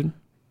drum, dude.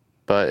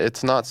 But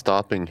it's not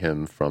stopping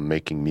him from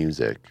making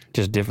music.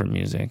 Just different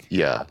music.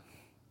 Yeah.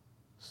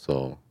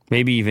 So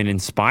maybe even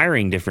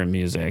inspiring different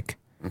music.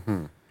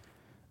 Mm-hmm.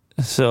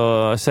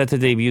 So set to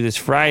debut this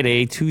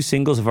Friday. 2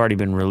 singles have already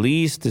been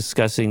released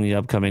discussing the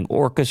upcoming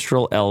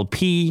orchestral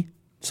LP.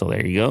 So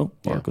there you go,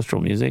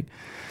 orchestral music.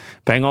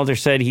 Bangalter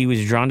said he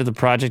was drawn to the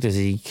project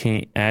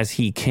as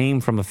he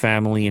came from a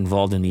family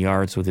involved in the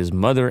arts, with his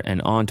mother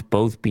and aunt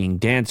both being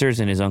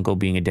dancers and his uncle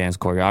being a dance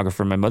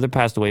choreographer. My mother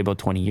passed away about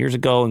 20 years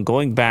ago, and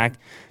going back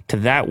to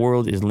that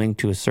world is linked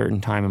to a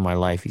certain time in my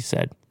life, he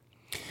said.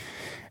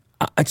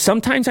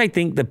 Sometimes I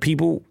think the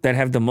people that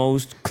have the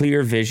most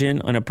clear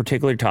vision on a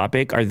particular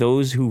topic are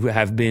those who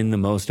have been the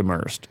most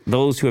immersed.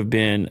 Those who have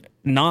been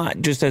not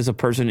just as a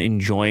person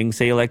enjoying,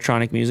 say,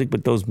 electronic music,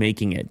 but those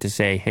making it to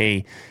say,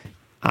 hey,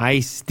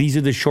 these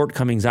are the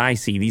shortcomings I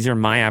see. These are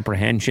my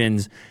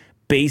apprehensions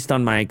based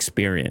on my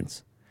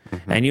experience.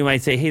 Mm-hmm. And you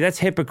might say, hey, that's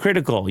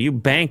hypocritical. You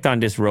banked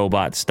on this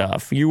robot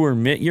stuff. You're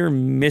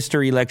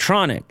Mr.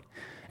 Electronic.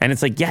 And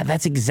it's like, yeah,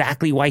 that's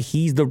exactly why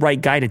he's the right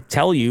guy to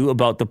tell you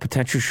about the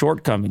potential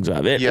shortcomings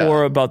of it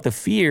or about the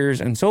fears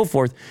and so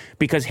forth,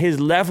 because his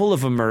level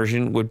of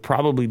immersion would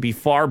probably be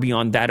far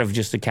beyond that of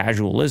just a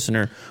casual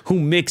listener who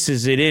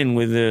mixes it in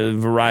with a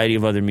variety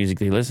of other music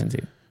they listen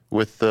to.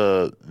 With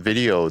the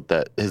video,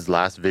 his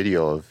last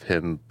video of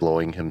him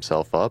blowing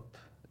himself up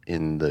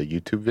in the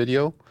YouTube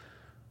video,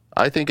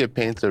 I think it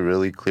paints a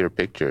really clear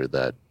picture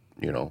that,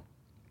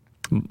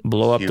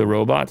 blow up the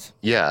robots?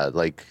 Yeah,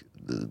 like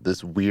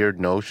this weird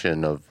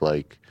notion of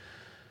like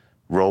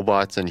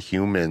robots and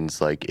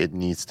humans, like it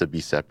needs to be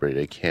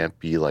separated. It can't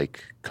be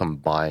like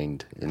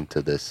combined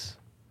into this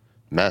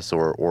mess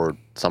or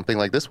something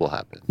like this will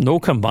happen.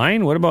 No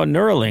combine? What about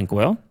Neuralink,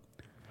 Will?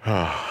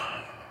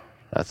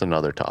 That's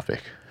another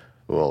topic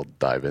we'll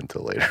dive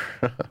into later.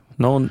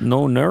 No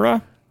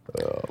Neura?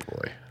 Oh,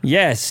 boy.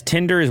 Yes,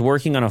 Tinder is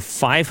working on a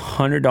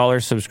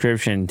 $500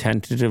 subscription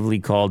tentatively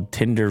called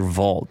Tinder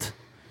Vault.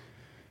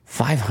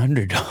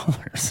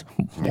 $500?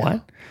 What? Yeah.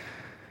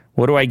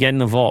 What do I get in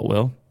the vault,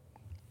 Will?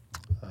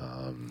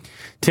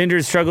 Tinder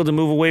has struggled to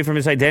move away from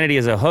its identity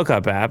as a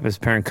hookup app. Its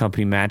parent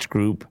company, Match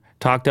Group,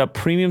 talked up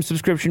premium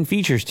subscription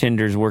features.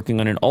 Tinder is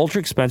working on an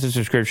ultra-expensive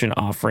subscription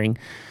offering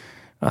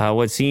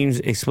what seems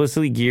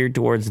explicitly geared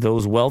towards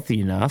those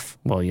wealthy enough,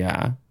 well,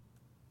 yeah,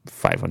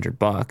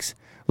 $500,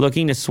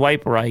 looking to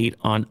swipe right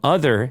on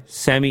other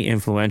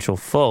semi-influential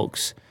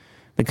folks.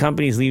 The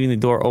company is leaving the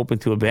door open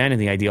to abandon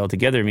the idea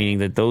altogether, meaning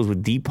that those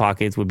with deep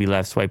pockets would be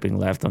left swiping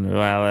left on the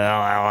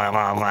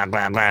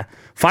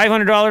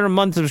 $500 a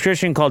month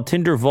subscription called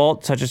Tinder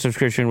Vault. Such a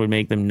subscription would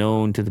make them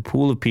known to the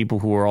pool of people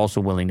who are also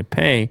willing to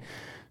pay.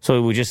 So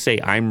it would just say,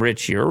 I'm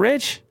rich, you're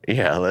rich?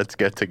 Yeah, let's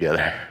get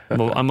together.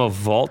 I'm a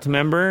Vault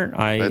member.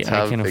 I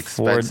can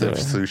afford the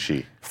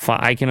sushi.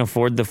 I can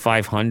afford the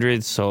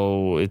 500,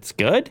 so it's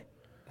good?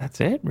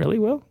 That's it? Really,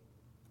 Will?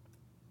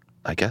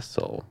 I guess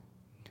so.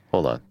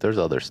 Hold on. There's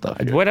other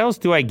stuff here. What else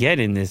do I get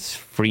in this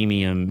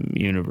freemium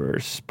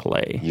universe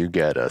play? You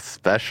get a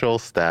special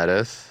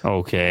status.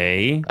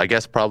 Okay. I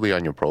guess probably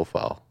on your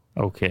profile.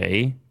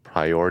 Okay.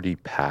 Priority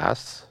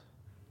pass.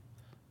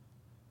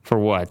 For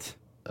what?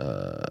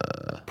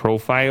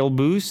 Profile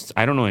boosts?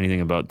 I don't know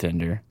anything about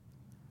Tinder.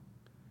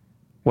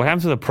 What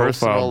happens to the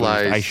profile boost?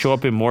 I show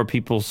up in more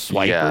people's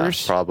swipers? Yeah,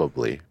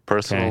 probably.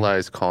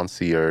 Personalized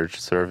concierge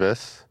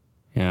service.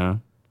 Yeah.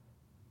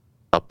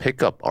 A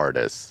pickup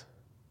artist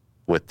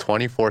with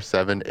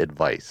 24/7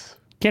 advice.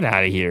 Get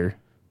out of here.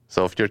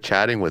 So if you're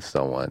chatting with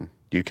someone,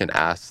 you can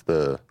ask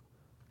the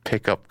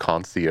pickup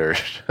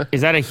concierge.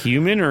 Is that a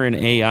human or an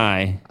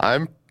AI?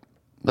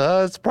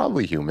 It's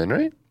probably human,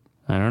 right?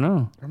 I don't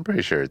know. I'm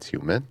pretty sure it's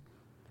human.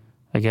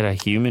 I get a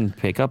human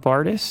pickup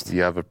artist?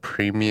 You have a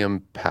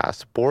premium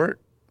passport.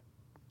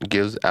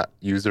 Gives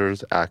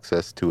users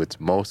access to its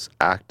most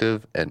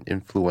active and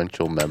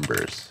influential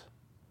members.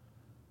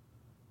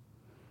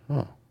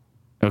 Oh.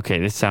 Okay,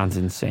 this sounds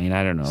insane.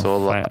 I don't know.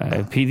 So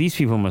these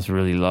people must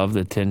really love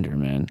the Tinder,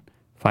 man.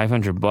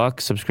 $500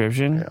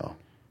 subscription? Yeah.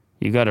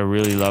 You got to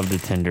really love the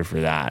Tinder for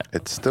that.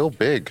 It's still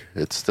big.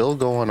 It's still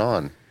going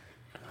on.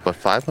 But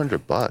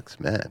 $500,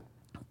 man.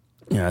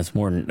 Yeah, that's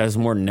more than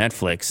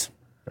Netflix.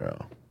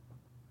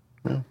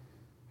 Yeah.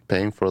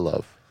 Paying for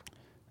love.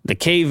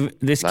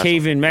 This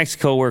cave in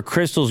Mexico where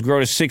crystals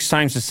grow to 6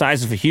 times the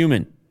size of a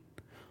human.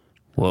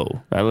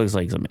 Whoa, that looks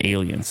like some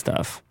alien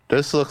stuff.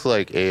 This looks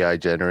like AI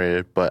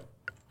generated, but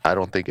I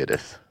don't think it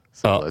is.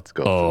 So let's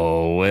go.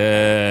 Oh,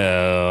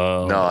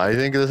 well. No, I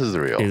think this is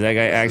real. Is that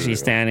guy actually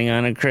standing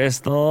on a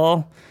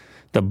crystal?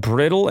 The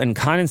brittle and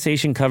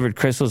condensation-covered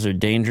crystals are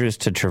dangerous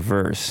to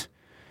traverse.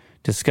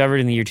 Discovered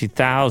in the year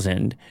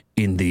 2000.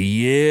 In the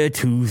year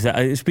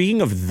 2000.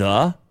 Speaking of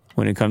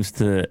when it comes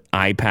to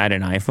iPad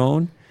and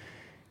iPhone,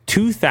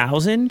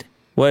 2000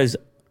 was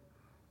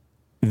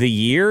the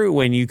year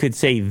when you could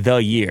say the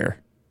year.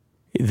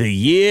 The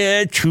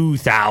year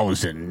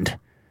 2000.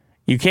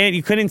 You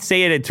couldn't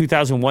say it at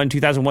 2001.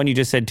 2001, you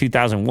just said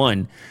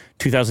 2001.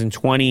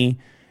 2020,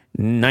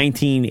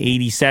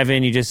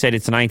 1987, you just said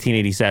it's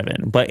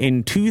 1987. But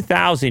in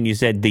 2000, you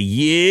said the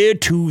year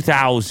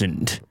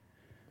 2000.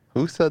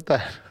 Who said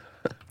that?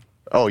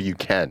 Oh, you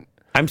can.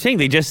 I'm saying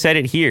they just said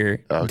it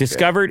here. Okay.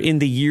 Discovered in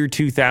the year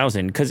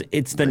 2000, because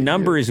the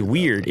number is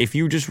weird. If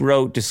you just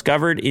wrote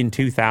discovered in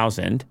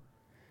 2000,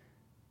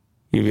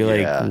 you'd be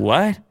like,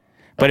 what?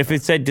 But if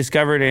it said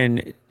discovered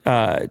in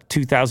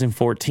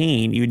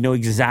 2014, you'd know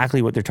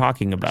exactly what they're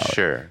talking about.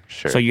 Sure.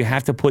 So you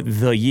have to put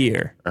the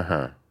year.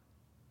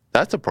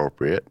 That's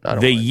appropriate.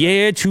 The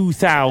year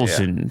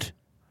 2000. Yeah.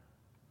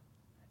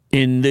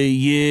 In the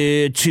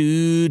year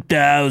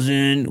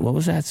 2000. What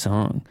was that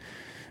song?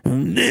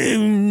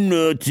 I'm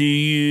not to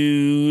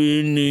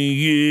you in the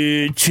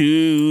year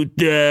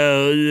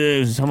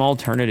 2000. Some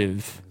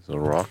alternative. Is it a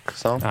rock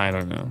song? I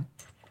don't know.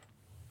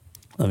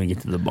 Let me get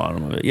to the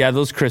bottom of it. Yeah,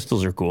 those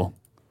crystals are cool.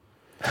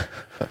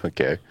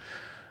 Okay.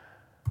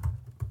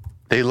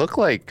 They look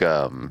like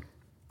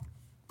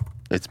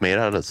it's made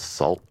out of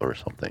salt or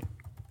something.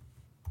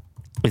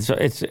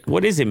 It's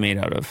what is it made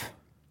out of?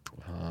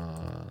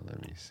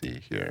 Let me see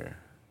here.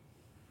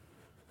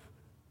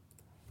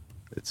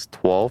 It's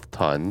 12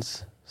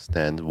 tons,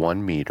 stands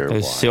 1 meter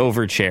wide.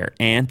 Silver chair.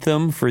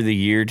 Anthem for the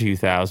year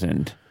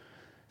 2000.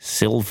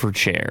 Silver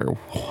chair.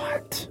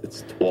 What?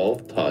 It's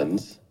 12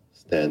 tons,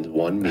 stands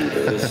 1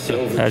 meter.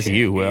 That's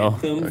you, Will.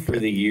 Anthem for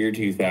the year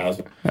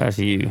 2000. That's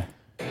you.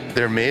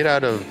 They're made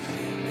out of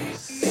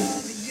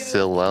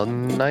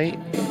selenite.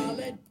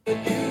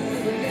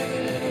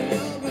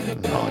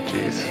 Oh,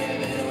 jeez.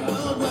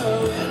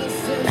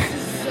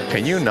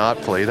 Can you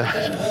not play that?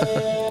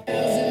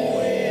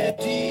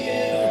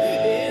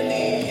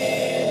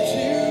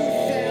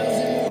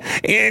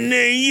 In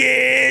the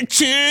year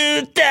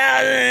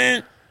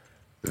 2000.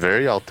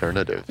 Very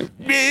alternative. In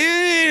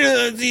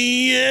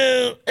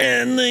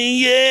the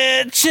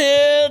year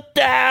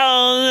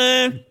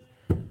 2000.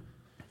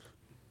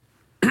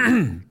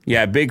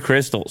 Yeah, big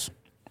crystals.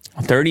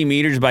 30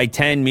 meters by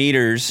 10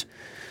 meters.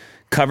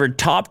 Covered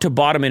top to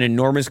bottom in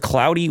enormous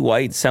cloudy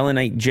white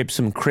selenite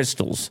gypsum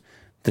crystals.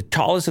 The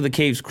tallest of the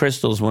cave's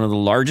crystals, one of the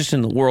largest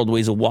in the world,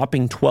 weighs a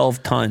whopping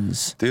 12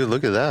 tons. Dude,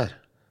 look at that.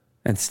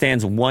 And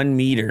stands 1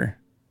 meter.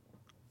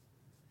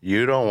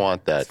 You don't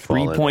want that.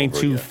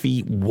 3.2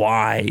 feet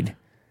wide.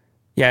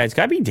 Yeah, it's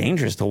got to be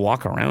dangerous to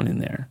walk around in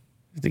there.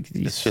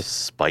 It's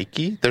just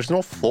spiky. There's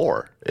no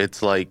floor.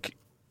 It's like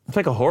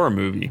a horror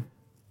movie.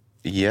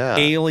 Yeah.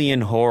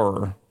 Alien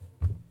horror.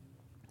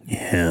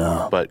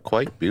 Yeah. But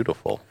quite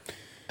beautiful.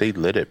 They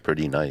lit it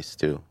pretty nice,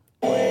 too.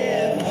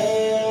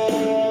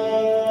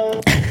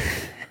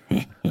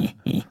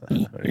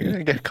 You're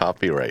going to get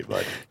copyright,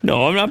 bud.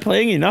 No, I'm not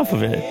playing enough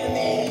of it.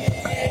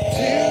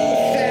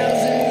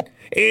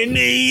 In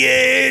the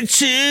year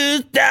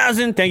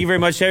 2000. Thank you very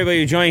much to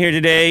everybody who joined here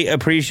today.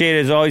 Appreciate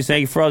it as always.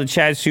 Thank you for all the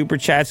chats, super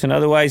chats, and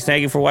otherwise.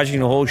 Thank you for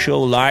watching the whole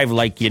show live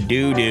like you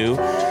do.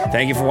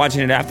 Thank you for watching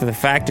it after the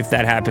fact if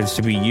that happens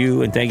to be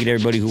you. And thank you to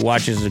everybody who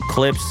watches the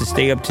clips to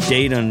stay up to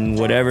date on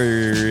whatever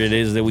it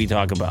is that we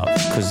talk about.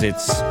 Because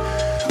it's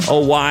a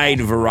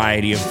wide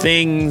variety of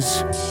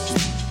things.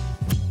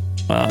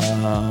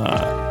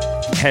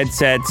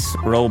 Headsets,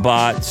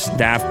 robots,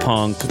 Daft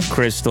Punk,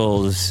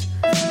 crystals.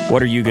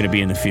 What are you going to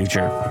be in the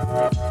future?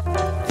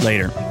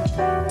 Later.